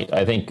great point.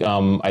 I think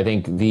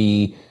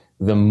the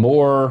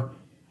more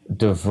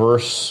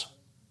diverse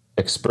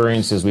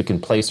experiences we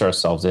can place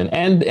ourselves in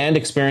and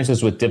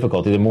experiences with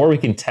difficulty, the more we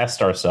can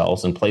test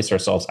ourselves and place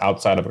ourselves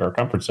outside of our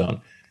comfort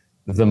zone,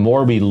 the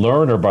more we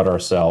learn about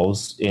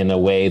ourselves in a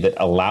way that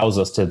allows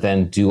us to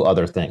then do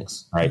other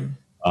things, right?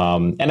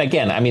 And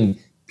again, I mean,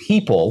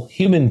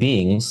 human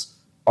beings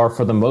are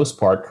for the most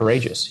part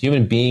courageous.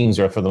 Human beings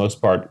are for the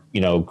most part,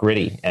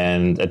 gritty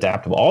and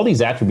adaptable. All these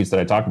attributes that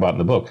I talk about in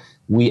the book,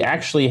 we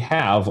actually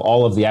have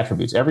all of the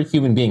attributes. Every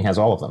human being has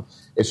all of them.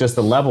 It's just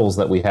the levels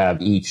that we have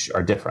each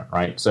are different,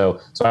 right? So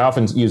I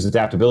often use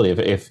adaptability.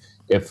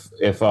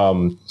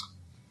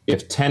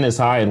 If 10 is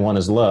high and 1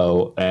 is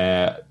low,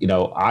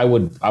 I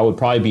would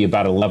probably be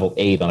about a level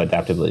 8 on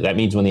adaptability. That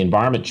means when the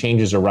environment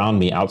changes around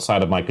me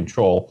outside of my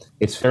control,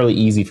 it's fairly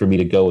easy for me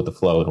to go with the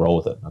flow and roll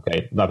with it.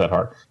 Okay, not that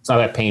hard. It's not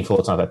that painful.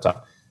 It's not that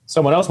tough.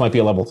 Someone else might be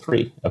a level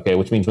 3. Okay,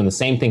 which means when the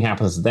same thing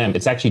happens to them,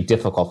 it's actually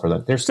difficult for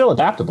them. They're still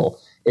adaptable.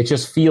 It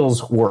just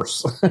feels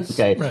worse.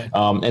 Okay, right.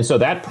 And so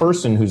that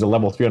person who's a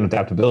level 3 on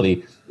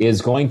adaptability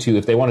is going to,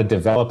 if they want to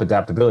develop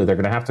adaptability, they're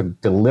going to have to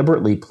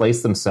deliberately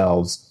place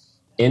themselves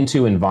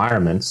into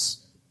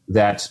environments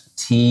that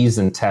tease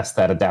and test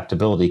that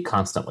adaptability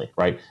constantly,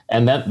 right?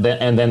 And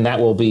then that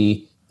will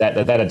be that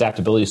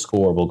adaptability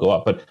score will go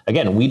up. But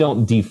again, we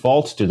don't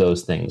default to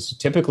those things.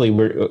 Typically,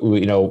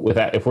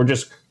 if we're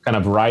just kind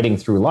of riding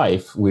through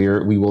life, we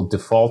will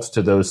default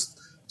to those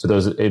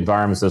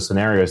environments, those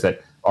scenarios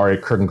that are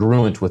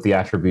congruent with the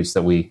attributes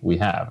that we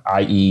have.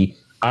 I.e.,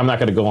 I'm not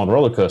going to go on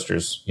roller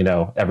coasters,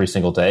 every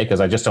single day because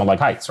I just don't like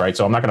heights, right?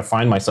 So I'm not going to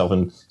find myself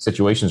in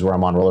situations where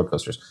I'm on roller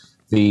coasters.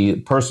 The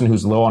person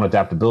who's low on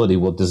adaptability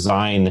will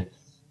design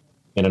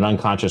in an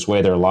unconscious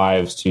way their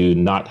lives to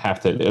not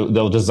have to,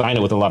 they'll design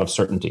it with a lot of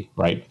certainty,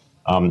 right?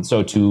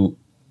 So to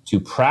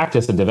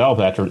practice and develop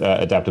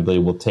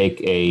adaptability will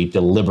take a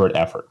deliberate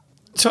effort.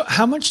 So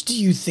how much do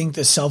you think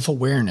the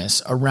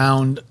self-awareness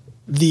around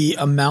the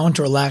amount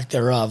or lack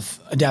thereof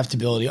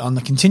adaptability on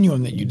the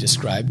continuum that you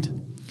described,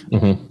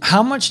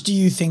 how much do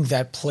you think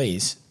that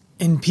plays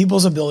in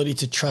people's ability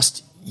to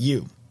trust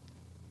you?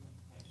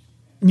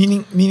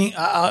 Meaning,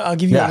 I'll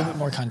give you a little bit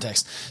more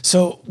context.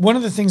 So one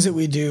of the things that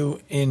we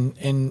do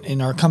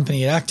in our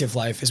company at Active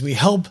Life is we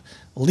help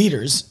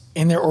leaders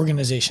in their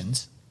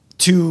organizations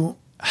to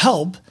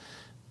help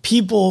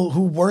people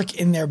who work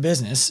in their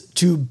business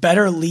to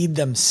better lead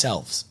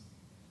themselves.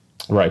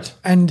 Right.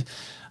 And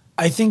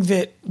I think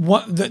that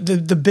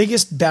the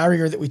biggest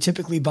barrier that we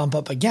typically bump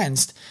up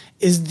against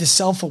is the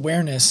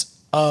self-awareness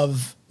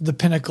of the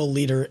pinnacle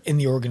leader in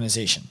the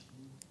organization.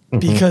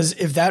 Because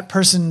if that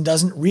person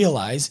doesn't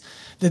realize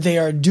that they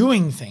are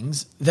doing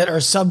things that are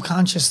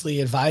subconsciously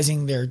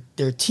advising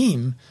their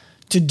team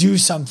to do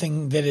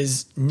something that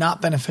is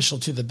not beneficial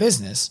to the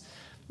business,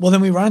 well,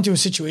 then we run into a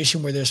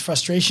situation where there's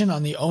frustration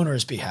on the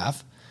owner's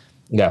behalf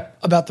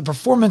about the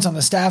performance on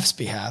the staff's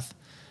behalf.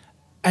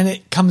 And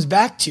it comes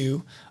back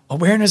to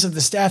awareness of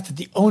the staff that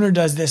the owner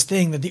does this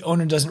thing that the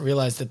owner doesn't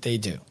realize that they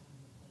do.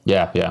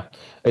 Yeah.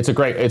 It's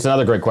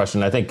another great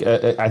question. I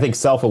think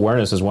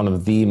self-awareness is one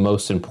of the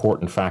most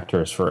important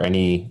factors for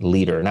any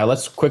leader. Now,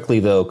 let's quickly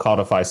though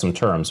codify some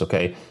terms,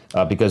 okay?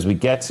 Because we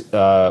get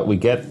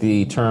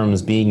the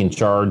terms being in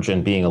charge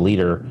and being a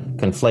leader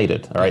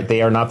conflated. All right,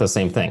 they are not the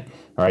same thing.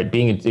 All right,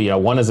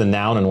 one is a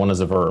noun and one is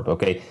a verb.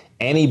 Okay,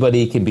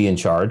 anybody can be in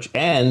charge,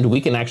 and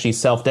we can actually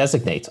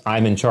self-designate.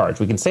 I'm in charge.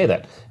 We can say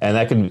that, and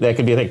that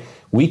could be a thing.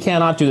 We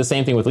cannot do the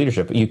same thing with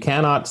leadership. You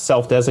cannot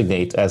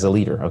self-designate as a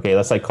leader. Okay,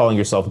 that's like calling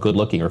yourself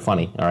good-looking or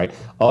funny. All right,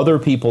 other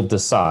people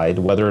decide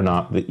whether or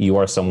not that you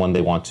are someone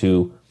they want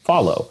to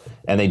follow,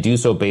 and they do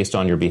so based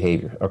on your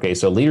behavior. Okay,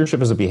 so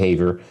leadership is a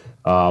behavior.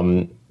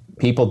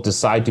 People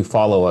decide to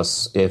follow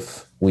us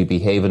if we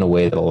behave in a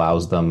way that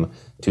allows them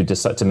to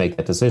decide to make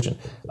that decision.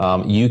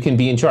 You can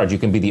be in charge. You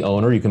can be the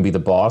owner. You can be the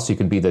boss. You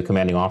can be the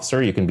commanding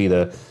officer. You can be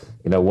the,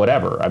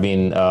 whatever. I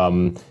mean,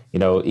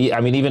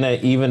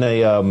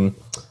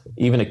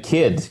 even a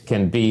kid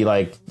can be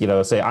like,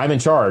 say I'm in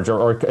charge,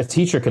 or a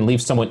teacher can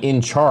leave someone in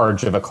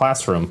charge of a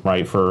classroom,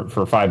 right,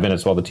 for 5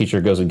 minutes while the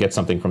teacher goes and gets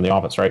something from the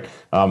office, right?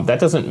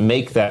 That doesn't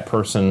make that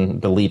person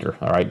the leader,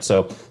 all right?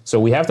 So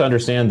we have to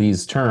understand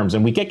these terms,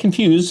 and we get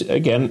confused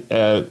again.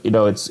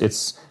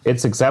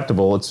 It's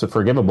acceptable, it's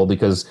forgivable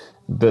because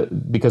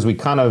we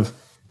kind of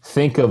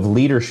think of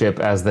leadership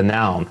as the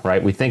noun,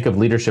 right? We think of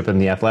leadership in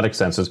the athletic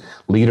sense as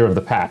leader of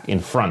the pack, in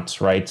front,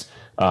 right,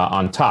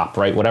 on top,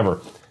 right, whatever.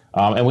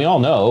 And we all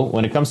know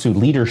when it comes to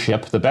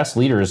leadership, the best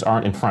leaders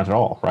aren't in front at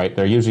all, right?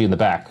 They're usually in the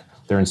back.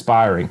 They're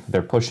inspiring.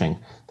 They're pushing.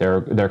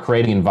 They're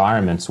creating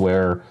environments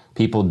where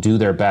people do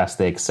their best.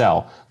 They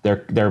excel.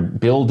 They're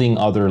building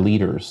other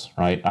leaders,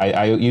 right?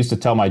 I used to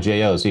tell my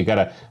JOs,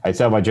 I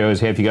tell my JOs,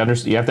 hey, you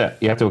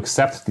have to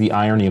accept the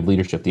irony of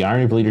leadership. The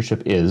irony of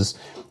leadership is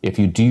if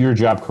you do your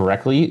job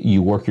correctly,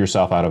 you work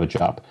yourself out of a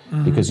job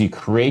because you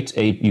create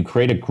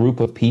a group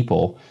of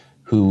people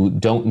who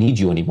don't need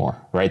you anymore,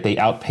 right? They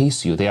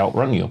outpace you, they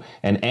outrun you.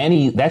 And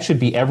that should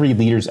be every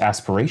leader's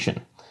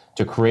aspiration,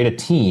 to create a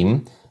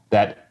team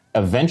that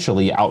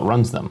eventually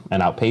outruns them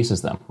and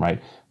outpaces them,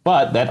 right?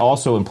 But that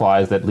also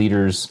implies that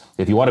leaders,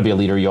 if you want to be a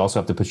leader, you also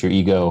have to put your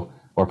ego,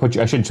 or put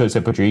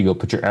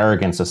your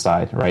arrogance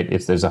aside, right?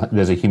 There's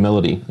a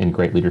humility in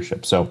great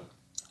leadership.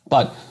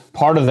 But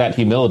part of that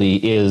humility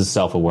is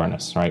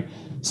self-awareness, right?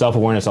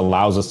 Self-awareness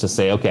allows us to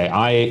say, okay,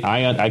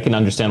 I can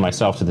understand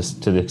myself to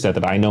the extent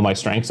that I know my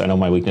strengths, I know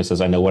my weaknesses,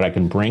 I know what I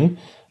can bring,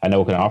 I know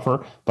what I can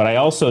offer, but I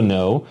also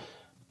know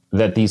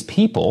that these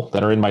people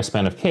that are in my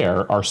span of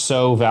care are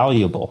so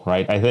valuable,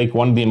 right? I think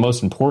one of the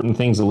most important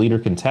things a leader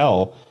can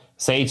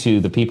say to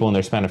the people in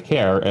their span of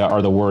care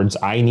are the words,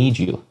 I need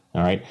you,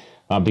 all right?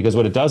 Because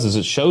what it does is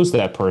it shows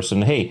that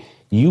person, hey,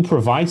 you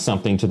provide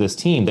something to this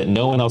team that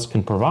no one else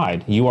can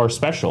provide. You are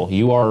special.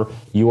 You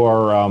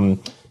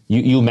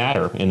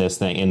matter in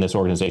this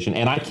organization,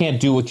 and I can't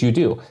do what you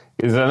do.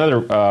 There's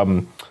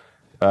another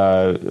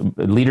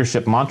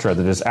leadership mantra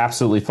that is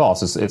absolutely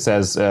false. It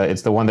says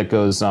it's the one that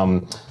goes,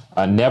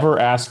 never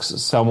ask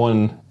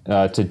someone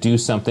to do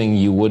something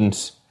you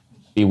wouldn't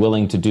be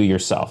willing to do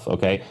yourself.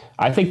 Okay,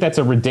 I think that's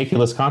a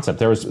ridiculous concept.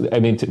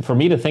 For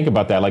me to think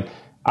about that, like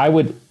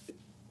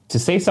to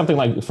say something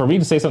like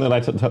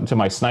to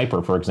my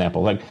sniper, for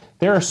example, like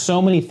there are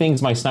so many things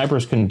my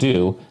snipers can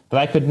do that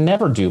I could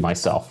never do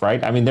myself,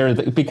 right? I mean,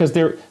 because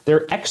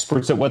they're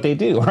experts at what they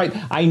do, right?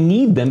 I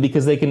need them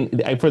because they can,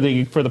 for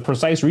the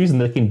precise reason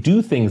they can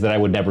do things that I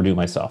would never do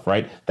myself,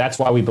 right? That's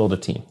why we build a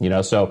team,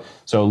 So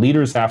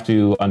leaders have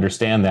to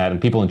understand that,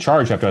 and people in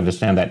charge have to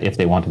understand that if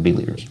they want to be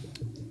leaders.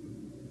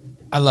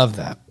 I love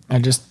that. I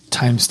just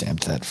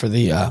timestamped that for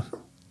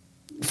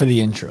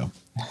the intro.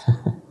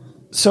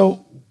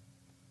 So,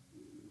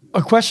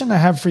 a question I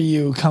have for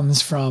you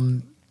comes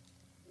from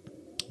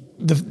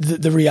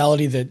the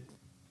reality that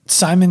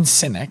Simon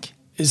Sinek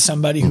is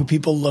somebody who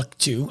people look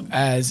to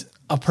as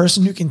a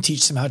person who can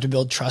teach them how to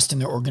build trust in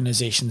their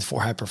organizations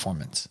for high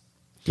performance.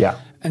 Yeah.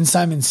 And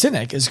Simon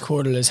Sinek is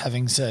quoted as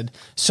having said,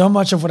 so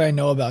much of what I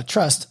know about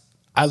trust,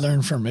 I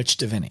learned from Rich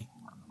Diviney,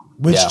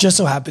 which just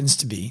so happens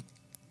to be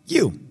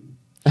you.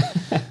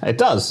 It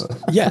does.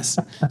 Yes.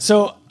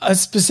 So a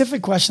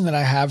specific question that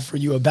I have for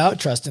you about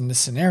trust in this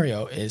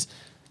scenario is,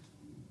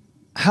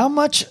 how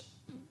much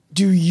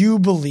do you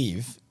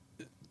believe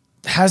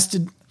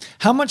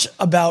how much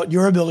about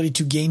your ability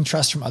to gain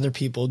trust from other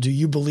people do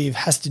you believe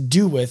has to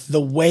do with the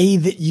way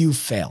that you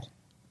fail?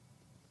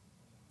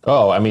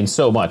 Oh, I mean,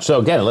 so much. So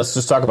again, let's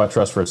just talk about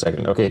trust for a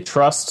second. Okay,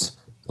 trust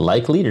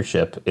like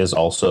leadership, is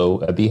also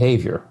a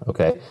behavior.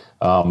 Okay,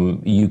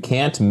 you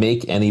can't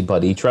make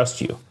anybody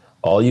trust you.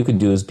 All you can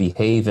do is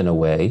behave in a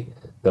way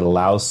that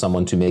allows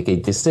someone to make a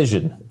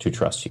decision to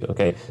trust you.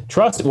 Okay,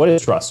 trust. What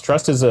is trust?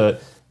 Trust is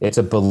it's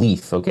a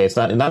belief. Okay, it's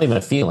not even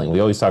a feeling. We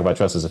always talk about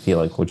trust as a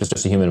feeling, which is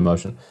just a human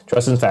emotion.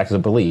 Trust, in fact, is a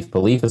belief.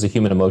 Belief is a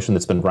human emotion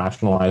that's been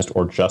rationalized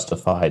or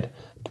justified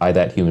by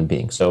that human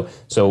being. So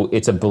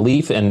it's a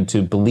belief, and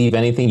to believe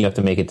anything, you have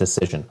to make a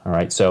decision. All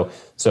right. So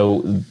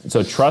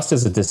trust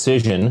is a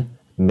decision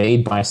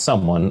made by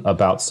someone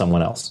about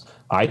someone else.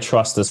 I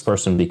trust this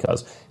person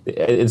because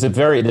it's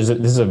very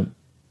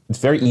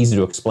easy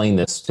to explain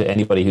this to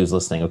anybody who's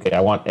listening. Okay, I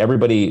want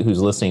everybody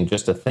who's listening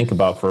just to think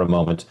about for a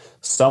moment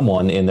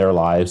someone in their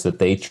lives that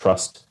they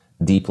trust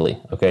deeply.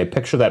 Okay,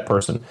 picture that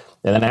person,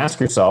 and then ask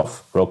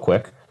yourself real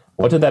quick,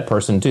 what did that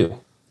person do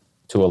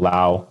to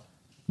allow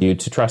you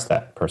to trust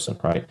that person,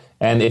 right?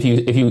 And if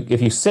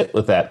you sit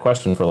with that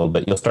question for a little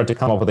bit, you'll start to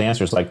come up with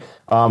answers like,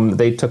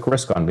 they took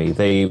risk on me,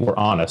 they were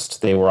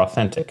honest, they were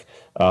authentic,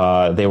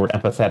 they were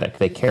empathetic,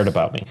 they cared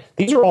about me.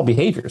 These are all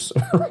behaviors,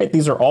 right?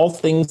 These are all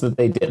things that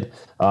they did.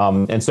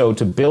 And so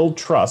to build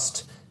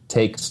trust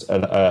takes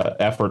an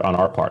effort on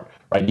our part,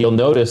 right? You'll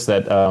notice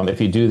that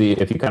if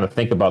you kind of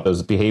think about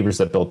those behaviors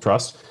that build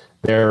trust,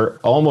 they're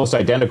almost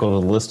identical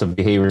to the list of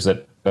behaviors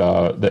that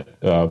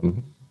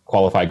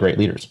qualify great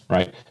leaders,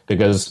 right?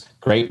 Because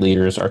great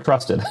leaders are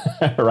trusted,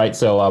 right?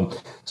 So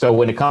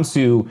when it comes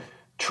to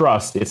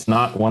trust, it's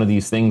not one of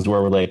these things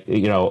where we're like,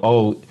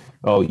 oh,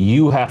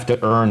 you have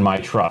to earn my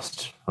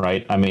trust,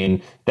 right? I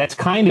mean, that's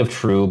kind of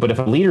true, but if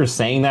a leader is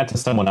saying that to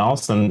someone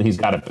else, then he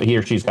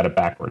or she's got it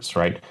backwards,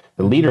 right?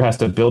 The leader has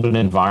to build an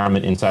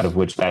environment inside of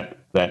which that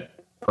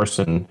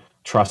person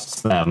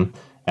trusts them,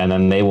 and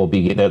then there'll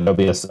be an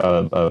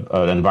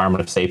environment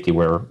of safety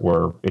where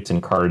it's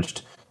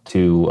encouraged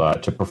to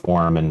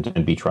perform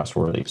and be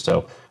trustworthy.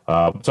 So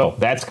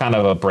that's kind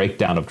of a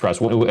breakdown of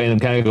trust. And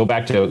kind of go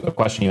back to a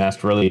question you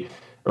asked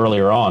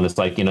earlier on. It's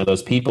like,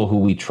 those people who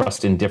we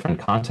trust in different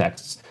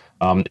contexts.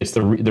 It's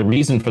the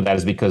reason for that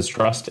is because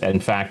trust, in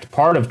fact,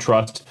 part of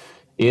trust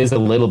is a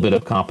little bit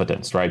of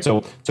competence, right?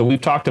 So we've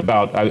talked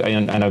about,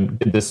 and I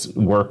did this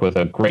work with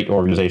a great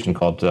organization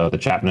called the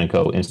Chapman &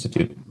 Co.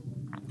 Institute.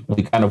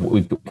 We kind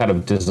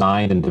of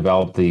designed and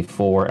developed the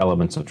 4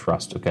 elements of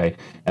trust, okay?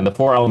 And the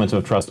 4 elements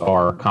of trust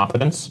are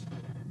competence,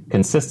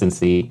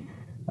 consistency,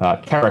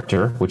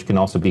 character, which can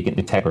also be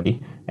integrity,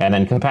 and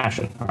then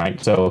compassion, all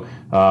right? So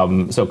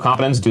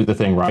competence, do the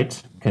thing right.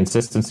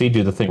 Consistency,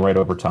 do the thing right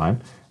over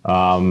time.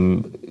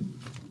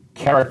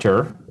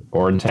 Character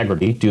or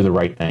integrity, do the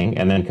right thing.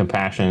 And then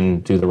compassion,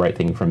 do the right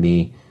thing for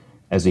me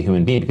as a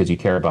human being because you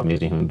care about me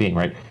as a human being,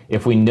 right?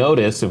 If we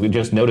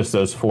just notice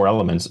those 4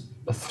 elements,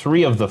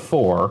 3 of the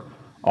 4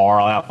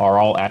 are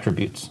all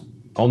attributes.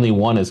 Only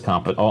one is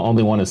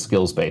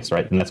skills based,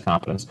 right? And that's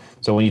competence.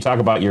 So when you talk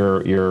about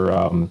your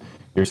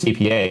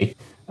CPA,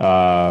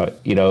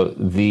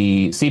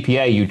 the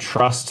CPA you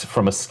trust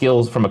from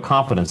a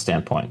competence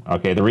standpoint.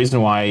 Okay, the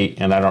reason why,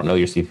 and I don't know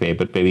your CPA,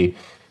 but maybe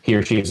he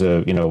or she is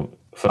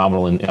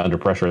phenomenal under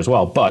pressure as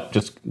well. But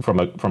just from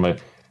a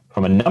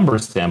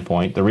numbers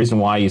standpoint, the reason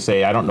why you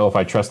say I don't know if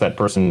I trust that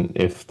person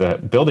if the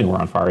building were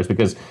on fire is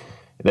because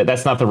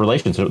that's not the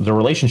relationship. The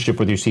relationship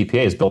with your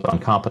CPA is built on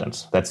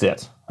competence. That's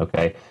it.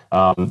 Okay.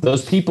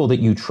 Those people that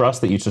you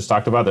trust that you just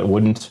talked about that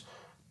wouldn't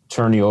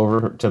turn you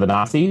over to the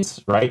Nazis,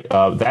 right?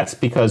 That's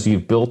because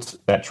you've built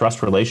that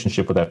trust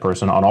relationship with that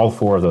person on all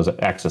 4 of those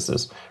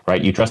axes,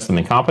 right? You trust them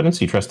in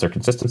competence, you trust their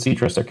consistency, you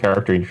trust their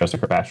character, and you trust their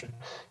compassion.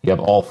 You have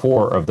all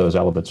 4 of those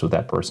elements with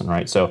that person,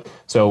 right? So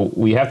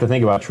we have to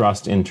think about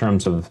trust in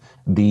terms of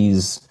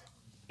these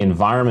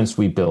environments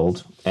we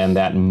build, and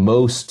that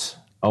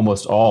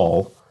almost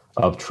all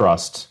of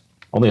trust,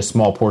 only a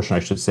small portion, I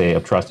should say,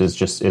 of trust is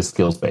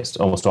skills based.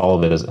 Almost all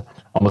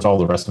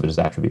the rest of it is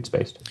attributes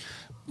based.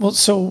 Well,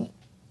 so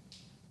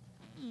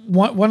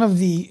one of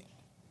the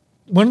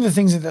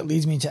things that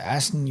leads me to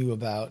asking you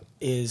about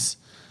is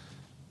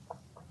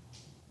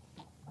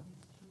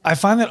I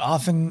find that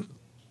often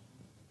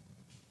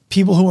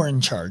people who are in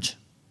charge,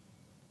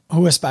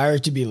 who aspire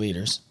to be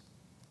leaders,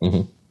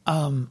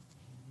 and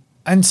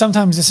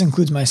sometimes this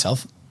includes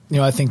myself.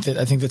 I think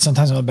that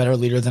sometimes I'm a better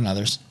leader than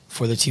others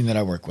for the team that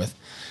I work with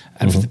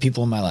and for the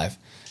people in my life.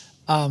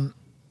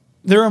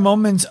 There are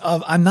moments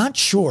of I'm not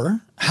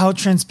sure how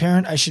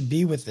transparent I should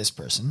be with this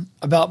person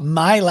about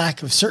my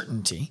lack of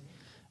certainty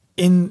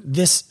in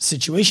this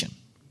situation,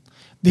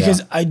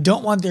 because I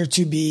don't want there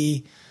to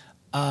be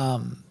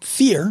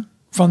fear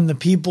from the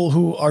people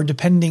who are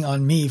depending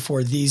on me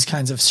for these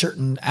kinds of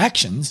certain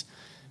actions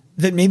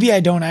that maybe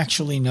I don't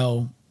actually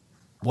know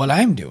what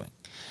I'm doing.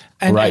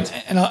 And, right.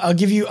 And I'll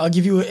give you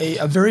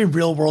a very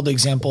real world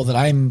example that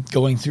I'm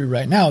going through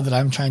right now that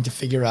I'm trying to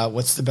figure out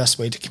what's the best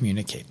way to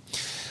communicate.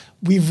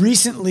 I've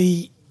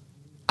recently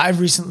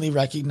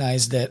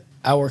recognized that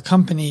our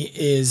company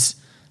is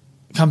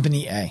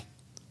company A,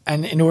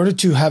 and in order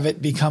to have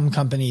it become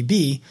company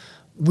B,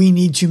 we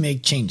need to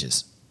make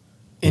changes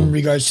in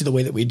regards to the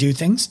way that we do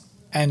things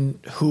and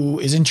who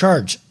is in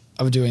charge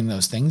of doing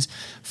those things.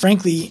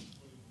 Frankly,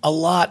 a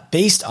lot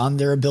based on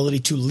their ability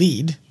to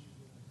lead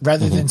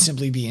rather than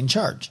simply be in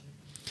charge.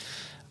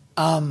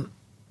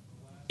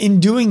 In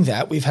doing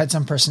that, we've had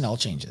some personnel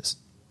changes.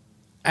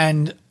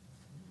 And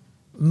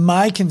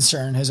my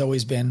concern has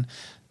always been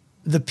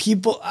the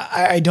people.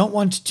 I don't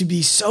want to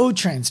be so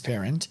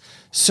transparent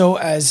so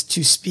as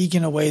to speak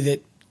in a way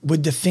that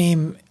would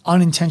defame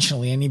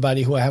unintentionally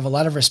anybody who I have a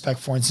lot of respect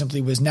for and simply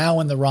was now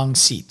in the wrong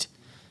seat,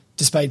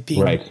 despite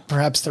being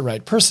perhaps the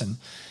right person.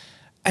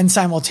 And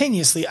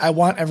simultaneously, I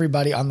want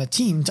everybody on the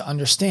team to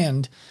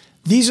understand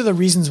these are the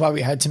reasons why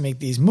we had to make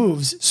these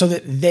moves so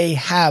that they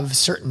have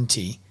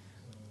certainty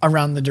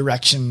around the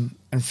direction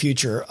and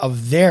future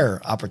of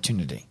their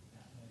opportunity.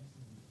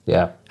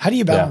 Yeah. How do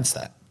you balance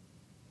that?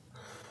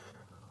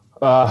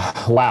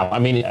 Wow. I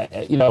mean,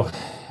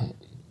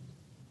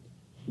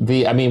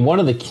 one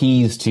of the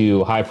keys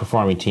to high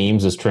performing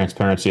teams is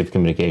transparency of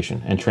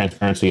communication and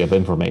transparency of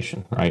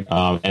information, right?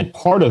 And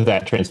part of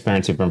that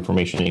transparency of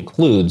information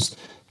includes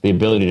the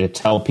ability to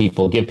tell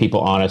people, give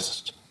people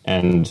honest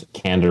and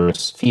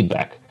candorous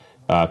feedback,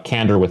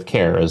 candor with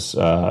care,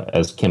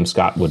 as Kim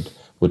Scott would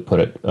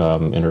put it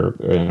in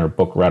her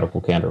book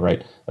Radical Candor,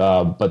 right?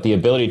 But the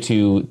ability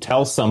to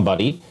tell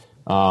somebody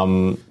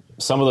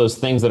some of those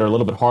things that are a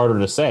little bit harder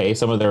to say,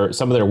 some of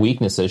their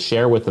weaknesses,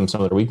 share with them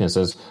some of their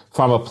weaknesses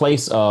from a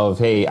place of,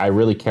 hey, I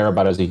really care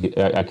about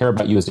I care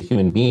about you as a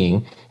human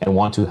being and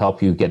want to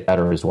help you get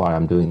better is why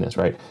I'm doing this,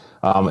 right?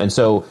 And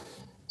so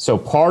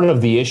part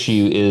of the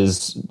issue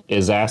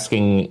is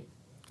asking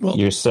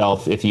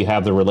yourself if you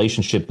have the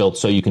relationship built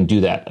so you can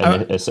do that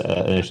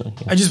initially.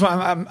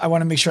 Yeah. I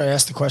want to make sure I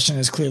ask the question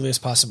as clearly as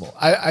possible.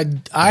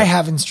 I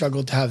haven't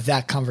struggled to have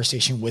that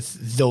conversation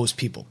with those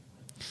people.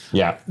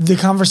 Yeah. The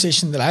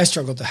conversation that I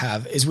struggle to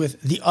have is with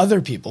the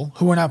other people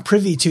who are not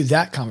privy to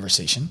that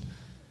conversation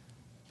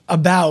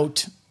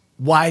about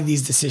why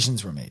these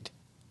decisions were made.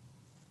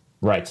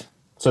 Right.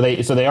 So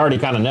they already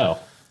kind of know,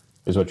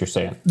 is what you're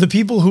saying. The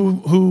people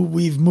who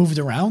we've moved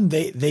around,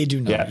 they do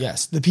know. Yeah.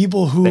 Yes. The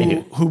people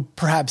who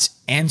perhaps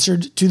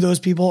answered to those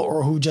people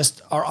or who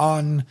just are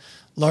on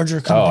larger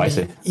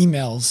company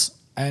emails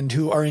and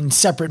who are in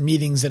separate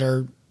meetings that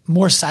are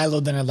more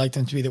siloed than I'd like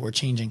them to be that we're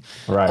changing.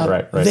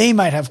 Right. They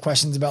might have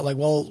questions about like,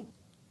 well,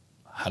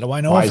 how do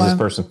I know why is this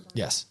person?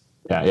 Yes.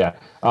 Yeah.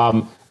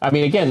 I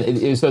mean,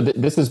 again, so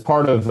this is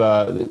part of.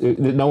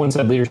 No one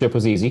said leadership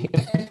was easy.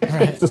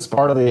 Right. This is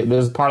part of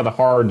the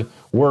hard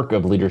work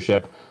of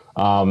leadership.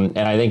 And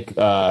I think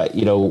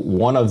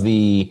one of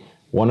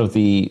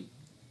the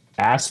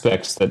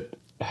aspects that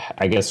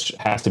I guess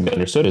has to be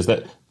understood is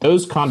that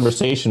those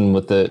conversations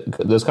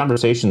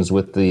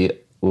with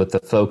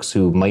the folks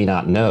who may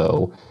not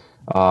know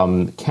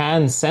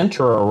can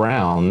center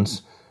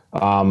around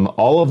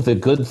all of the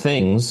good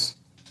things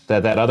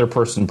that other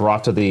person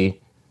brought to the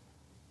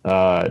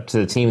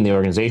team and the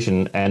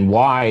organization, and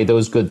why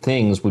those good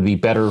things would be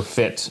better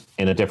fit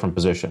in a different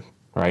position,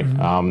 right?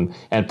 Mm-hmm.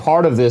 And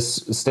part of this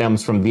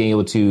stems from being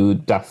able to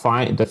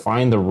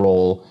define the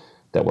role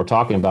that we're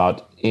talking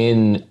about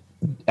in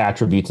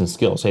attributes and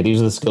skills. Hey,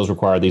 these are the skills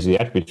required. These are the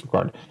attributes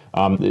required.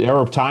 There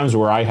were times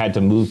where I had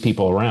to move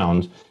people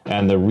around,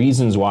 and the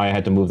reasons why I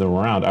had to move them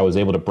around, I was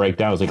able to break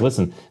down. I was like,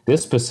 listen,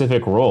 this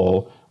specific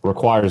role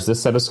requires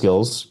this set of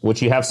skills,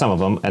 which you have some of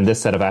them, and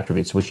this set of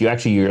attributes, which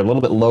you're a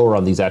little bit lower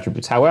on these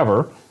attributes.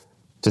 However,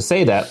 to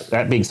say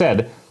that being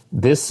said,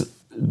 this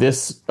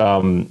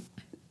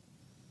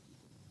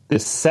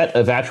set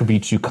of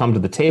attributes you come to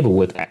the table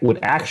with would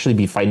actually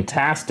be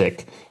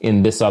fantastic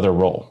in this other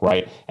role,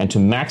 right? And to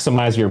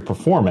maximize your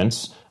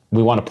performance,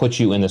 we want to put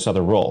you in this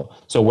other role.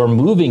 So we're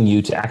moving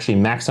you to actually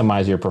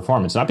maximize your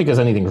performance, not because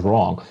anything's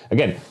wrong.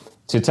 Again,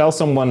 to tell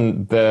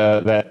someone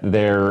that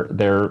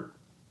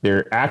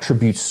their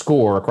attribute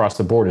score across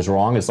the board is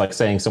wrong is like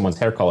saying someone's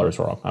hair color is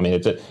wrong. I mean,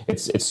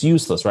 it's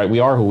useless, right? We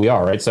are who we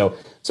are, right? So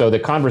the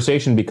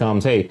conversation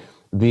becomes, hey,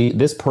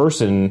 this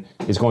person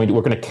we're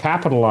going to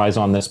capitalize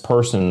on this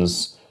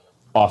person's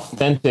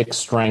authentic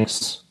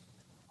strengths,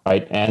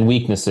 right, and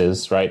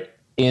weaknesses, right,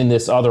 in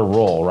this other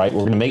role, right?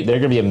 They're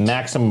going to be a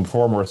maximum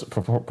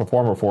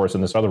performer for us in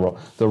this other role.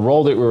 The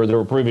role that they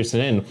were previously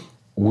in,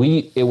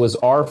 it was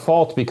our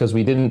fault because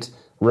we didn't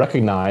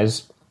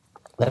recognize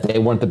that they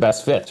weren't the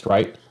best fit,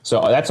 right?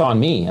 So that's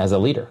on me as a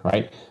leader,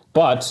 right?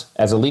 But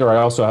as a leader, I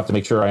also have to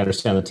make sure I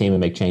understand the team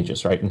and make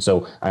changes, right? And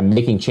so I'm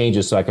making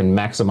changes so I can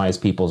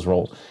maximize people's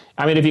roles.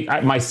 I mean,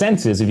 my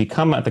sense is if you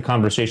come at the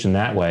conversation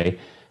that way,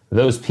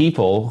 those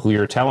people who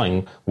you're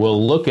telling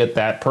will look at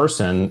that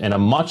person in a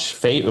much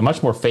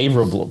more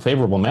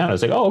favorable manner.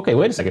 It's like, oh, okay,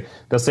 wait a second.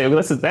 They'll say,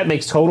 well, that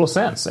makes total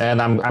sense,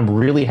 and I'm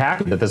really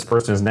happy that this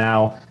person is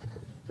now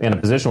in a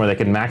position where they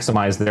can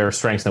maximize their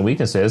strengths and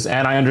weaknesses,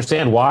 and I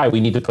understand why we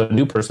need to put a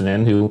new person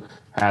in who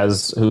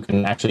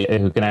can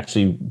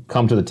actually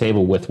come to the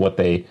table with what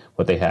they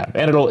have,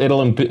 and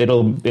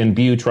it'll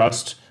imbue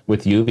trust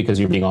with you because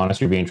you're being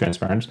honest, you're being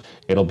transparent.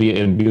 It'll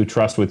imbue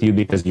trust with you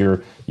because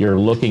you're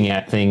looking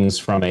at things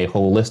from a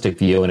holistic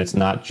view, and it's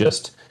not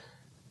just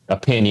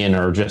opinion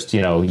or just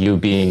you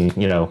being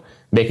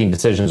making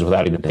decisions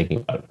without even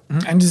thinking about it.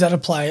 And does that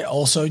apply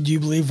also, do you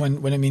believe,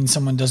 when it means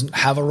someone doesn't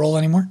have a role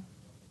anymore?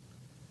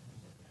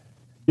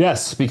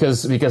 Yes,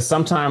 because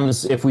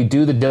sometimes if we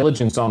do the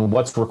diligence on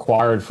what's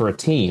required for a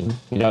team,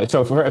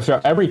 so for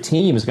every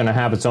team is going to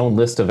have its own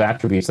list of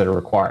attributes that are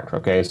required.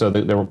 Okay, so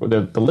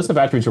the list of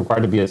attributes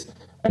required to be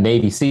a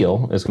Navy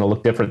SEAL is going to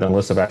look different than the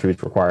list of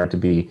attributes required to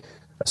be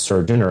a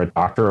surgeon or a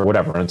doctor or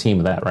whatever on a team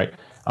of that, right?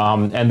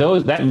 And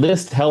that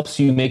list helps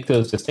you make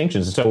those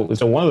distinctions. So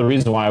one of the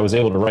reasons why I was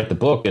able to write the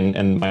book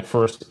and my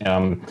first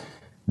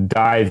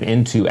dive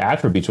into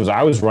attributes was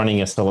I was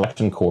running a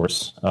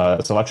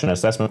selection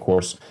assessment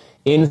course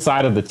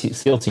inside of the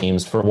SEAL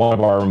teams for one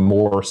of our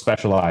more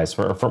specialized,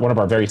 for one of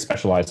our very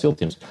specialized SEAL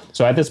teams.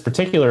 So at this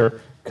particular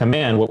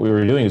command, what we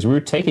were doing is we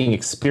were taking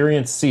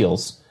experienced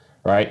SEALs,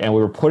 right, and we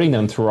were putting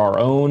them through our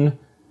own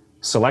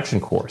selection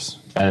course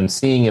and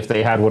seeing if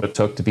they had what it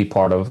took to be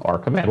part of our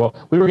command. Well,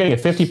 we were getting a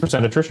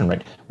 50% attrition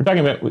rate. We're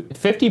talking about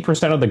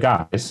 50% of the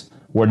guys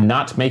were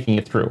not making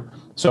it through.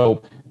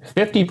 So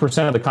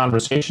 50% of the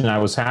conversation I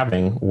was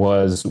having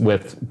was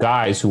with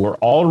guys who were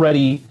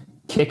already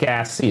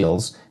kick-ass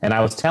SEALs, and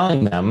I was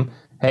telling them,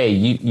 hey,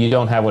 you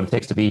don't have what it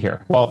takes to be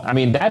here. Well, I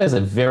mean, that is a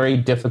very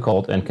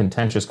difficult and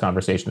contentious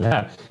conversation to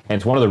have. And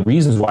it's one of the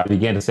reasons why I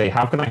began to say,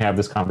 how can I have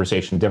this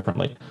conversation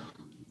differently?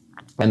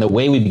 And the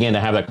way we began to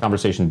have that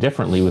conversation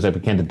differently was I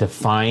began to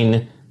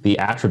define the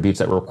attributes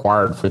that were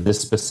required for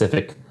this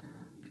specific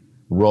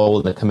role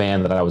in the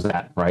command that I was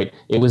at, right?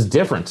 It was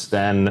different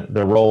than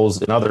the roles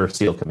in other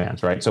SEAL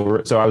commands, right?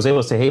 So I was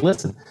able to say, hey,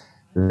 listen,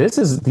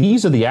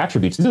 these are the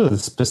attributes. These are the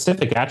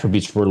specific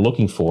attributes we're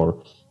looking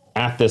for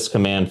at this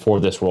command for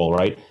this role,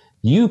 right?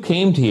 You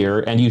came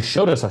here and you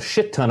showed us a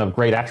shit ton of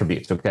great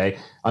attributes, okay?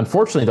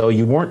 Unfortunately, though,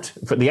 you weren't,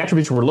 for the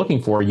attributes we were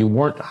looking for, you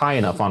weren't high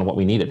enough on what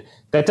we needed.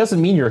 That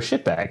doesn't mean you're a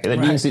shitbag. That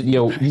means that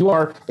you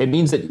are. It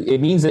means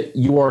that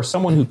you are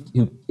someone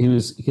who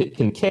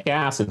can kick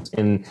ass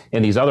in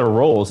these other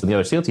roles in the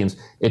other SEAL teams.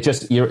 It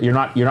just you're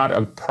not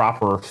a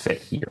proper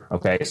fit here.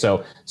 Okay,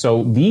 so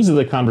these are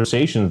the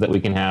conversations that we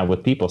can have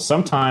with people.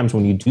 Sometimes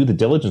when you do the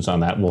diligence on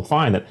that, we'll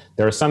find that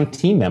there are some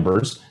team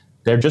members.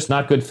 They're just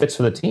not good fits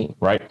for the team,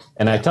 right?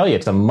 And I tell you,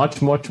 it's a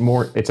much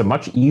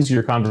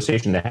easier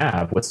conversation to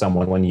have with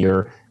someone when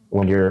you're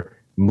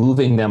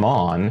moving them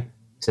on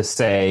to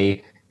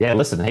say, yeah,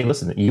 listen,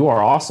 you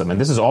are awesome. And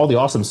this is all the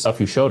awesome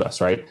stuff you showed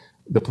us, right?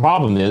 The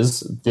problem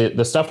is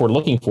the stuff we're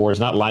looking for is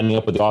not lining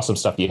up with the awesome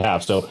stuff you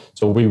have. So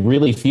we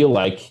really feel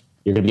like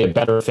you're going to be a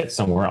better fit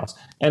somewhere else.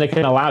 And it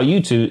can allow you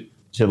to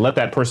let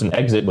that person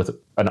exit with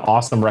an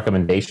awesome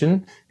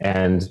recommendation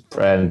and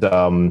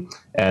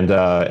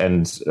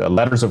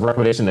letters of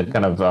recommendation and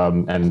kind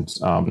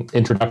of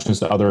introductions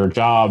to other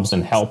jobs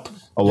and help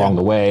along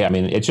the way. I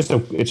mean, it's just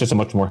a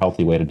much more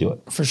healthy way to do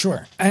it. For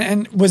sure.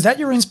 And was that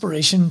your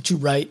inspiration to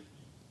write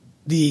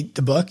the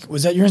book?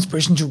 Was that your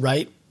inspiration to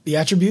write the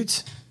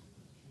attributes?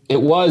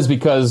 It was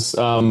because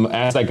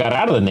as I got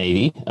out of the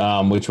Navy,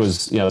 which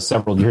was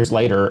several years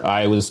later,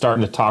 I was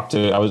starting to talk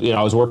to. I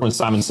was working with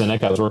Simon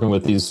Sinek. I was working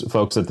with these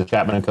folks at the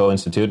Chapman & Co.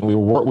 Institute. And we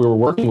were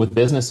working with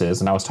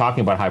businesses, and I was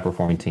talking about high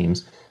performing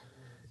teams.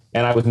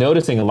 And I was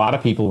noticing a lot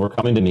of people were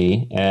coming to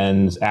me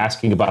and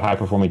asking about high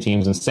performing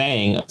teams and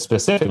saying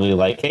specifically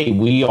like, "Hey,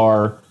 we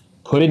are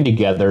putting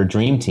together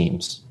dream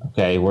teams.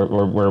 Okay,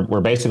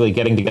 we're basically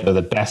getting together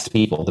the best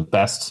people, the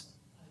best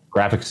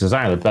graphics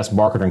designer, the best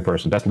marketing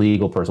person, best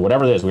legal person,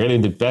 whatever it is. We're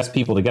getting the best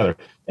people together.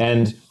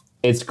 And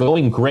it's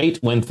going great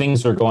when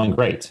things are going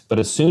great. But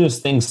as soon as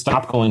things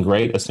stop going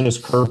great, as soon as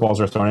curveballs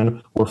are thrown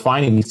in, we're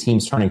finding these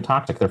teams turning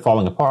toxic. They're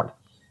falling apart."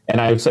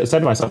 And I said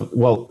to myself,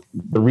 well,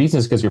 the reason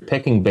is because you're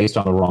picking based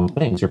on the wrong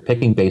things. You're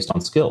picking based on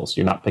skills.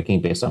 You're not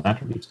picking based on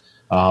attributes.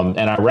 And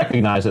I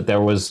recognized that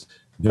there was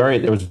very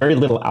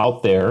little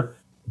out there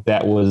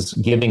that was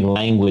giving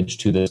language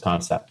to this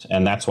concept.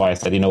 And that's why I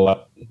said, you know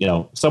what,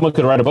 someone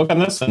could write a book on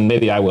this and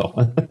maybe I will.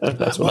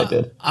 That's what I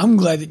did. I'm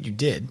glad that you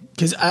did.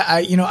 Because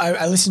I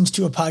listened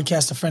to a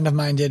podcast a friend of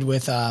mine did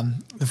with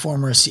the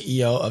former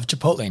CEO of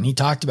Chipotle. And he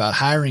talked about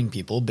hiring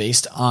people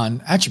based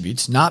on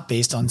attributes, not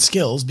based on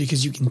skills,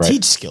 because you can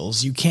teach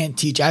skills. You can't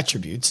teach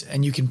attributes,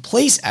 and you can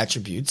place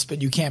attributes,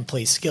 but you can't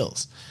place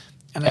skills.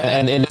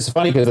 And it's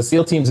funny because the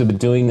SEAL teams have been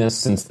doing this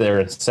since their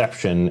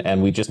inception,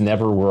 and we just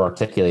never were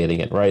articulating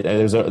it, right?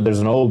 There's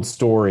an old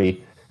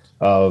story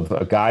of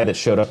a guy that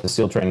showed up to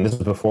SEAL training. This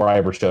was before I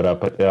ever showed up,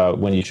 but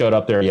when you showed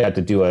up there, you had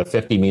to do a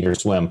 50-meter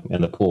swim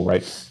in the pool,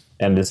 right?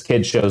 And this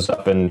kid shows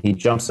up, and he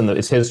jumps in.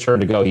 It's his turn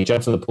to go. He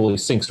jumps in the pool. He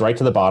sinks right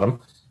to the bottom,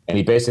 and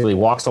he basically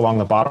walks along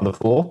the bottom of the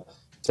pool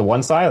to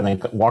one side, and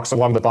then walks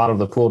along the bottom of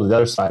the pool to the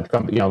other side.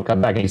 Come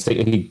back, and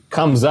he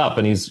comes up,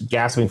 and he's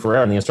gasping for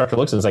air. And the instructor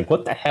looks at him and is like,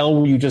 "What the hell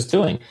were you just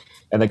doing?"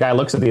 And the guy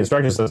looks at the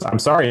instructor and says, "I'm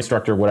sorry,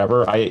 instructor,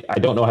 whatever. I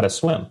don't know how to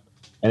swim."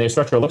 And the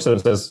instructor looks at him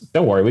and says,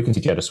 "Don't worry, we can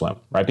teach you how to swim,"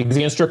 right? Because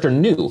the instructor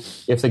knew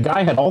if the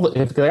guy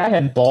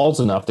had balls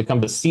enough to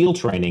come to SEAL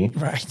training,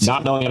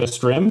 not knowing how to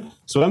swim,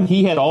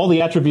 he had all the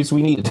attributes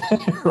we needed,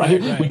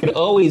 right? We could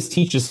always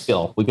teach a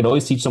skill. We could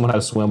always teach someone how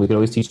to swim. We could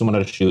always teach someone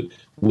how to shoot.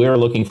 We're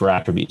looking for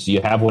attributes.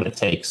 You have what it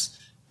takes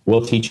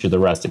we'll teach you the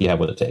rest if you have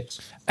what it takes.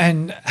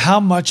 And how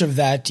much of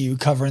that do you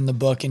cover in the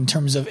book in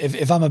terms of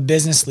if I'm a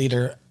business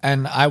leader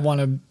and I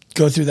want to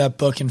go through that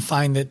book and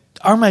find that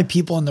are my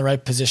people in the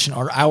right position?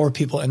 Are our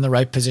people in the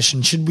right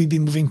position? Should we be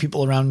moving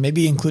people around,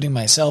 maybe including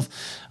myself?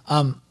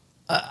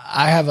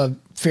 I have a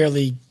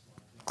fairly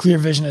clear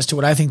vision as to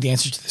what I think the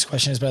answer to this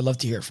question is, but I'd love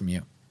to hear it from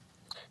you.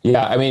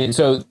 Yeah, I mean,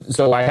 so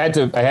I had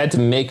to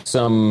make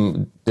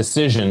some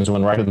decisions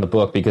when writing the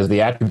book because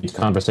the attributes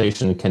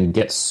conversation can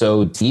get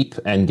so deep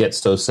and get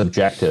so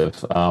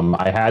subjective.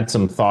 I had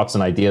some thoughts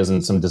and ideas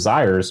and some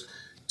desires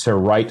to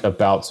write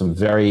about some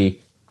very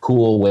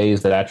cool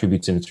ways that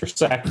attributes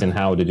intersect and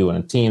how to do it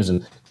in teams.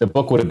 And the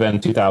book would have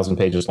been 2,000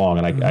 pages long,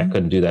 and I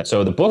couldn't do that.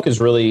 So the book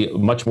is really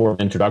much more of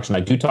an introduction.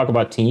 I do talk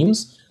about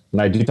teams.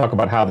 And I do talk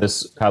about how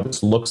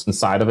this looks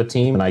inside of a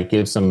team, and I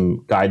give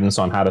some guidance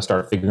on how to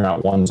start figuring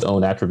out one's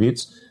own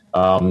attributes.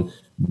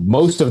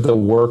 Most of the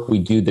work we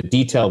do, the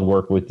detailed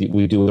work we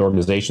do with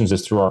organizations,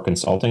 is through our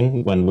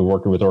consulting. When we're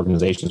working with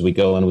organizations, we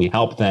go and we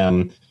help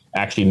them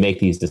actually make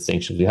these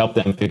distinctions. We help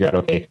them figure out,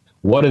 okay,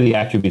 what are the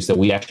attributes that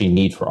we actually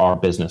need for our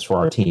business, for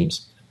our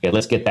teams? Okay,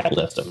 let's get that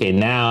list. Okay,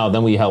 now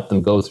then we help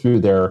them go through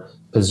their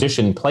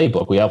position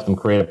playbook. We help them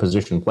create a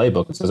position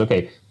playbook. It says,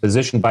 okay,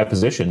 position by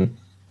position,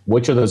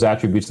 which are those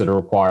attributes that are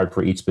required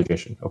for each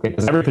position? Okay,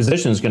 because every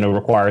position is going to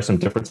require some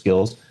different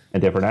skills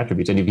and different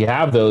attributes. And if you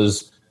have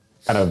those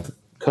kind of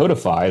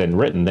codified and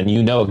written, then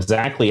you know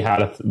exactly how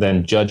to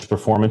then judge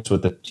performance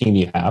with the team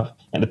you have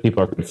and the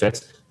people are good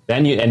fits.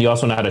 Then you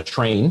also know how to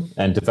train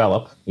and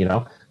develop,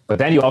 but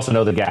then you also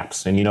know the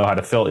gaps and you know how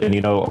to fill it.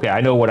 And okay, I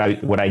know what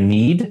I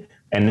need,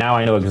 and now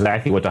I know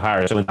exactly what to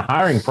hire. So in the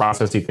hiring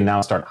process, you can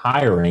now start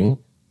hiring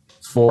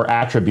for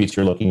attributes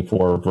you're looking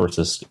for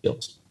versus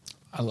skills.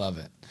 I love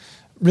it.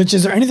 Rich,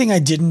 is there anything I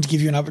didn't give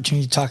you an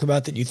opportunity to talk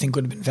about that you think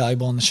would have been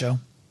valuable on the show?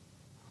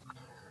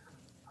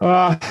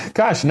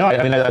 Gosh, no.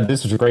 I mean,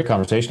 this was a great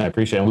conversation. I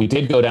appreciate it. And we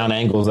did go down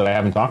angles that I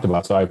haven't talked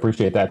about, so I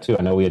appreciate that too.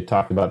 I know we had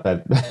talked about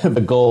that,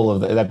 the goal of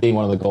that being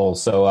one of the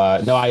goals. So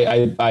no,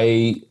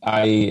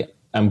 I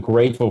am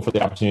grateful for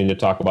the opportunity to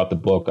talk about the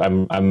book.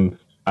 I'm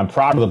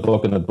proud of the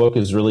book, and the book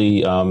is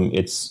really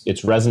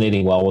it's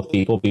resonating well with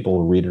people.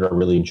 People who read it are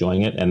really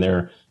enjoying it, and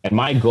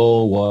my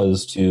goal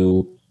was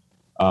to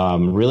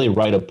really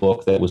write a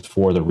book that was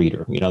for the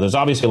reader. There's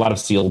obviously a lot of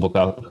seal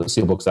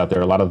books out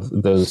there. A lot of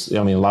those,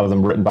 a lot of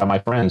them written by my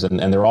friends, and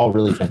they're all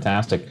really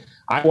fantastic.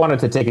 I wanted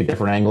to take a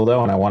different angle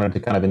though, and I wanted to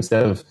kind of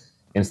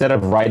instead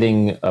of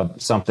writing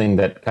something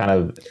that kind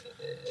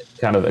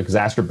of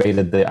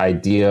exacerbated the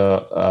idea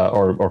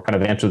or kind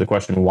of answer the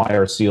question, why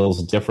are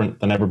seals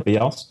different than everybody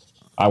else?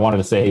 I wanted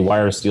to say, why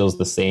are seals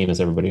the same as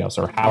everybody else,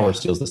 or how are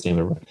seals the same as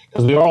everybody?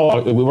 Because we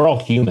were all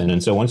human,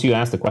 and so once you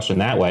ask the question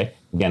that way,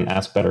 again,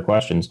 ask better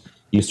questions.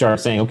 You start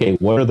saying, okay,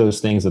 what are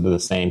those things that are the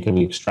same? Can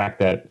we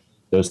extract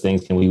those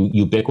things? Can we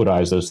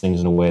ubiquitize those things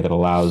in a way that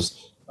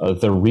allows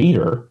the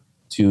reader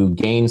to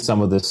gain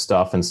some of this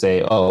stuff and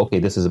say, oh, okay,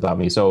 this is about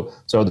me. So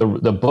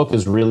the book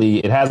is really,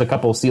 it has a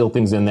couple of seal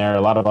things in there,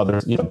 a lot of other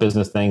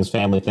business things,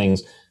 family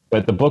things,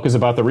 but the book is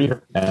about the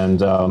reader, and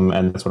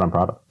that's what I'm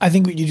proud of. I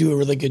think what you do a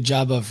really good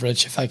job of,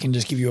 Rich, if I can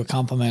just give you a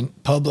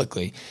compliment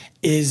publicly,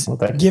 is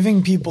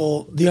giving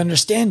people the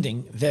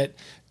understanding that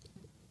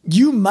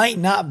you might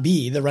not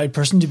be the right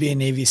person to be a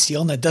Navy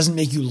SEAL, and that doesn't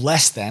make you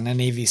less than a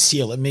Navy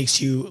SEAL. It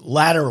makes you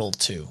lateral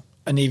to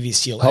a Navy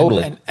SEAL.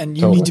 Totally. And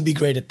you need to be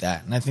great at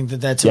that. And I think that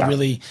that's a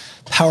really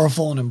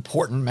powerful and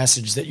important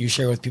message that you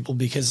share with people,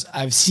 because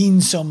I've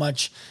seen so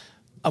much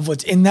of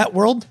what's in that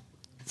world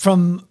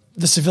from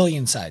the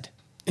civilian side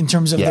in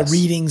terms of the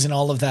readings and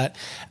all of that.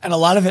 And a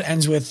lot of it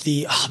ends with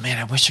oh man,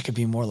 I wish I could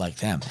be more like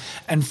them.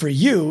 And for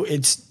you,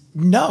 it's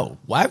no,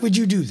 why would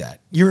you do that?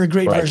 You're a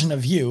great version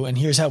of you. And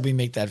here's how we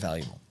make that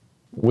valuable.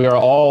 We are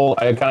all,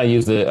 I kind of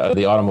use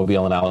the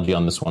automobile analogy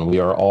on this one. We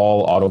are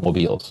all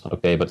automobiles,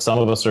 okay? But some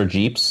of us are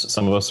Jeeps,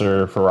 some of us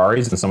are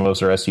Ferraris, and some of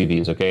us are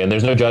SUVs, okay? And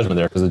there's no judgment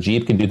there, because the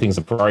Jeep can do things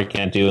the Ferrari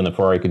can't do, and the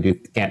Ferrari can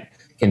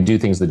do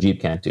things the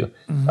Jeep can't do.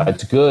 Mm-hmm.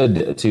 It's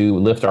good to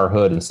lift our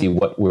hood and see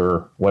what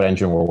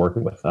engine we're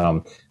working with.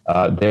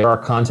 There are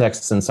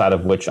contexts inside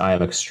of which I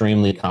am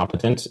extremely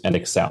competent and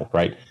excel,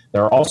 right?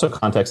 There are also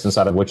contexts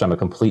inside of which I'm a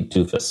complete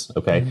doofus,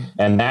 okay? Mm-hmm.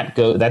 And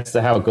that's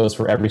how it goes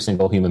for every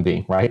single human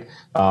being, right?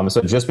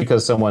 So just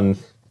because someone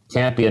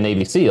can't be a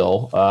Navy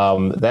SEAL,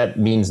 that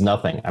means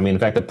nothing. I mean, in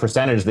fact, the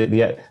percentage,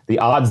 the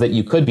odds that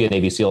you could be a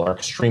Navy SEAL are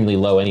extremely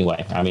low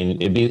anyway. I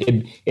mean,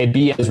 it'd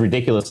be as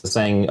ridiculous as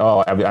saying,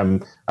 "Oh,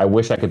 I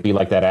wish I could be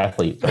like that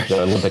athlete, like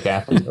the Olympic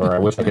athlete," or "I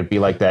wish I could be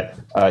like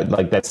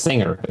that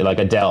singer, like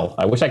Adele.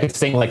 I wish I could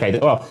sing like I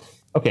did." Well,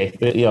 okay,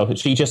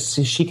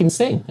 she can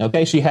sing.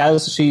 Okay,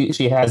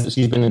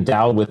 she's been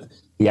endowed with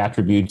the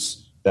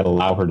attributes that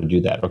allow her to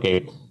do that.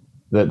 Okay.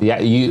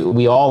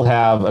 We all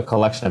have a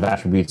collection of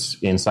attributes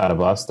inside of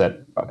us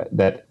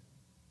that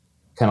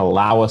can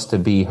allow us to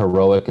be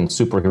heroic and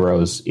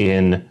superheroes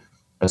in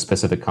a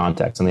specific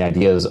context. And the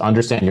idea is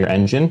understand your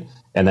engine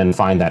and then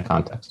find that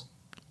context.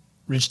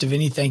 Rich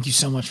Diviney, thank you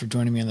so much for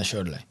joining me on the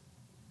show today.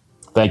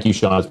 Thank you,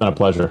 Sean. It's been a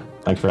pleasure.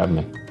 Thanks for having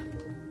me.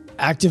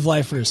 Active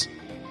lifers,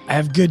 I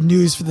have good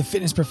news for the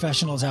fitness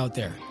professionals out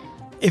there.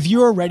 If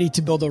you are ready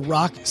to build a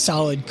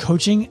rock-solid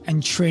coaching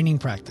and training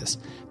practice,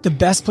 the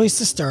best place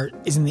to start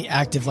is in the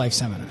Active Life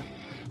Seminar.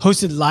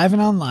 Hosted live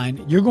and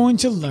online, you're going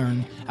to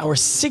learn our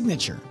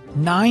signature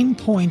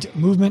 9-point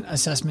movement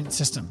assessment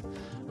system,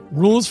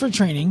 rules for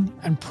training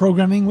and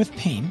programming with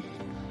pain,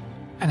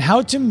 and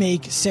how to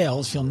make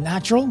sales feel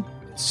natural,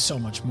 and so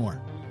much more.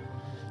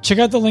 Check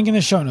out the link in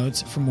the show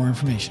notes for more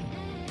information.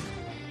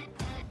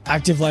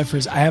 Active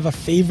Lifers, I have a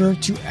favor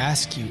to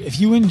ask you. If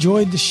you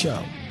enjoyed the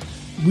show,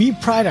 we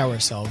pride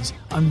ourselves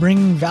on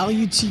bringing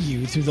value to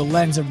you through the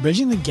lens of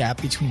bridging the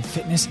gap between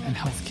fitness and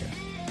healthcare.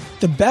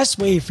 The best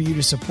way for you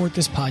to support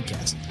this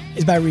podcast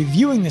is by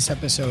reviewing this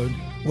episode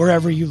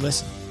wherever you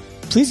listen.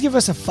 Please give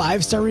us a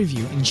 5-star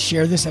review and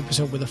share this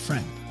episode with a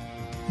friend.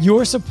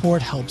 Your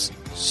support helps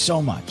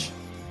so much.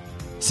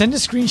 Send a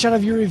screenshot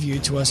of your review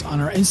to us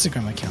on our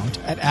Instagram account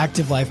at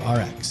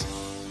ActiveLifeRx.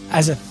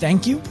 As a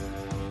thank you,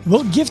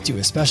 we'll gift you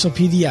a special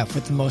PDF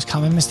with the most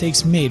common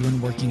mistakes made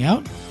when working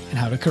out and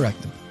how to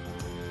correct them.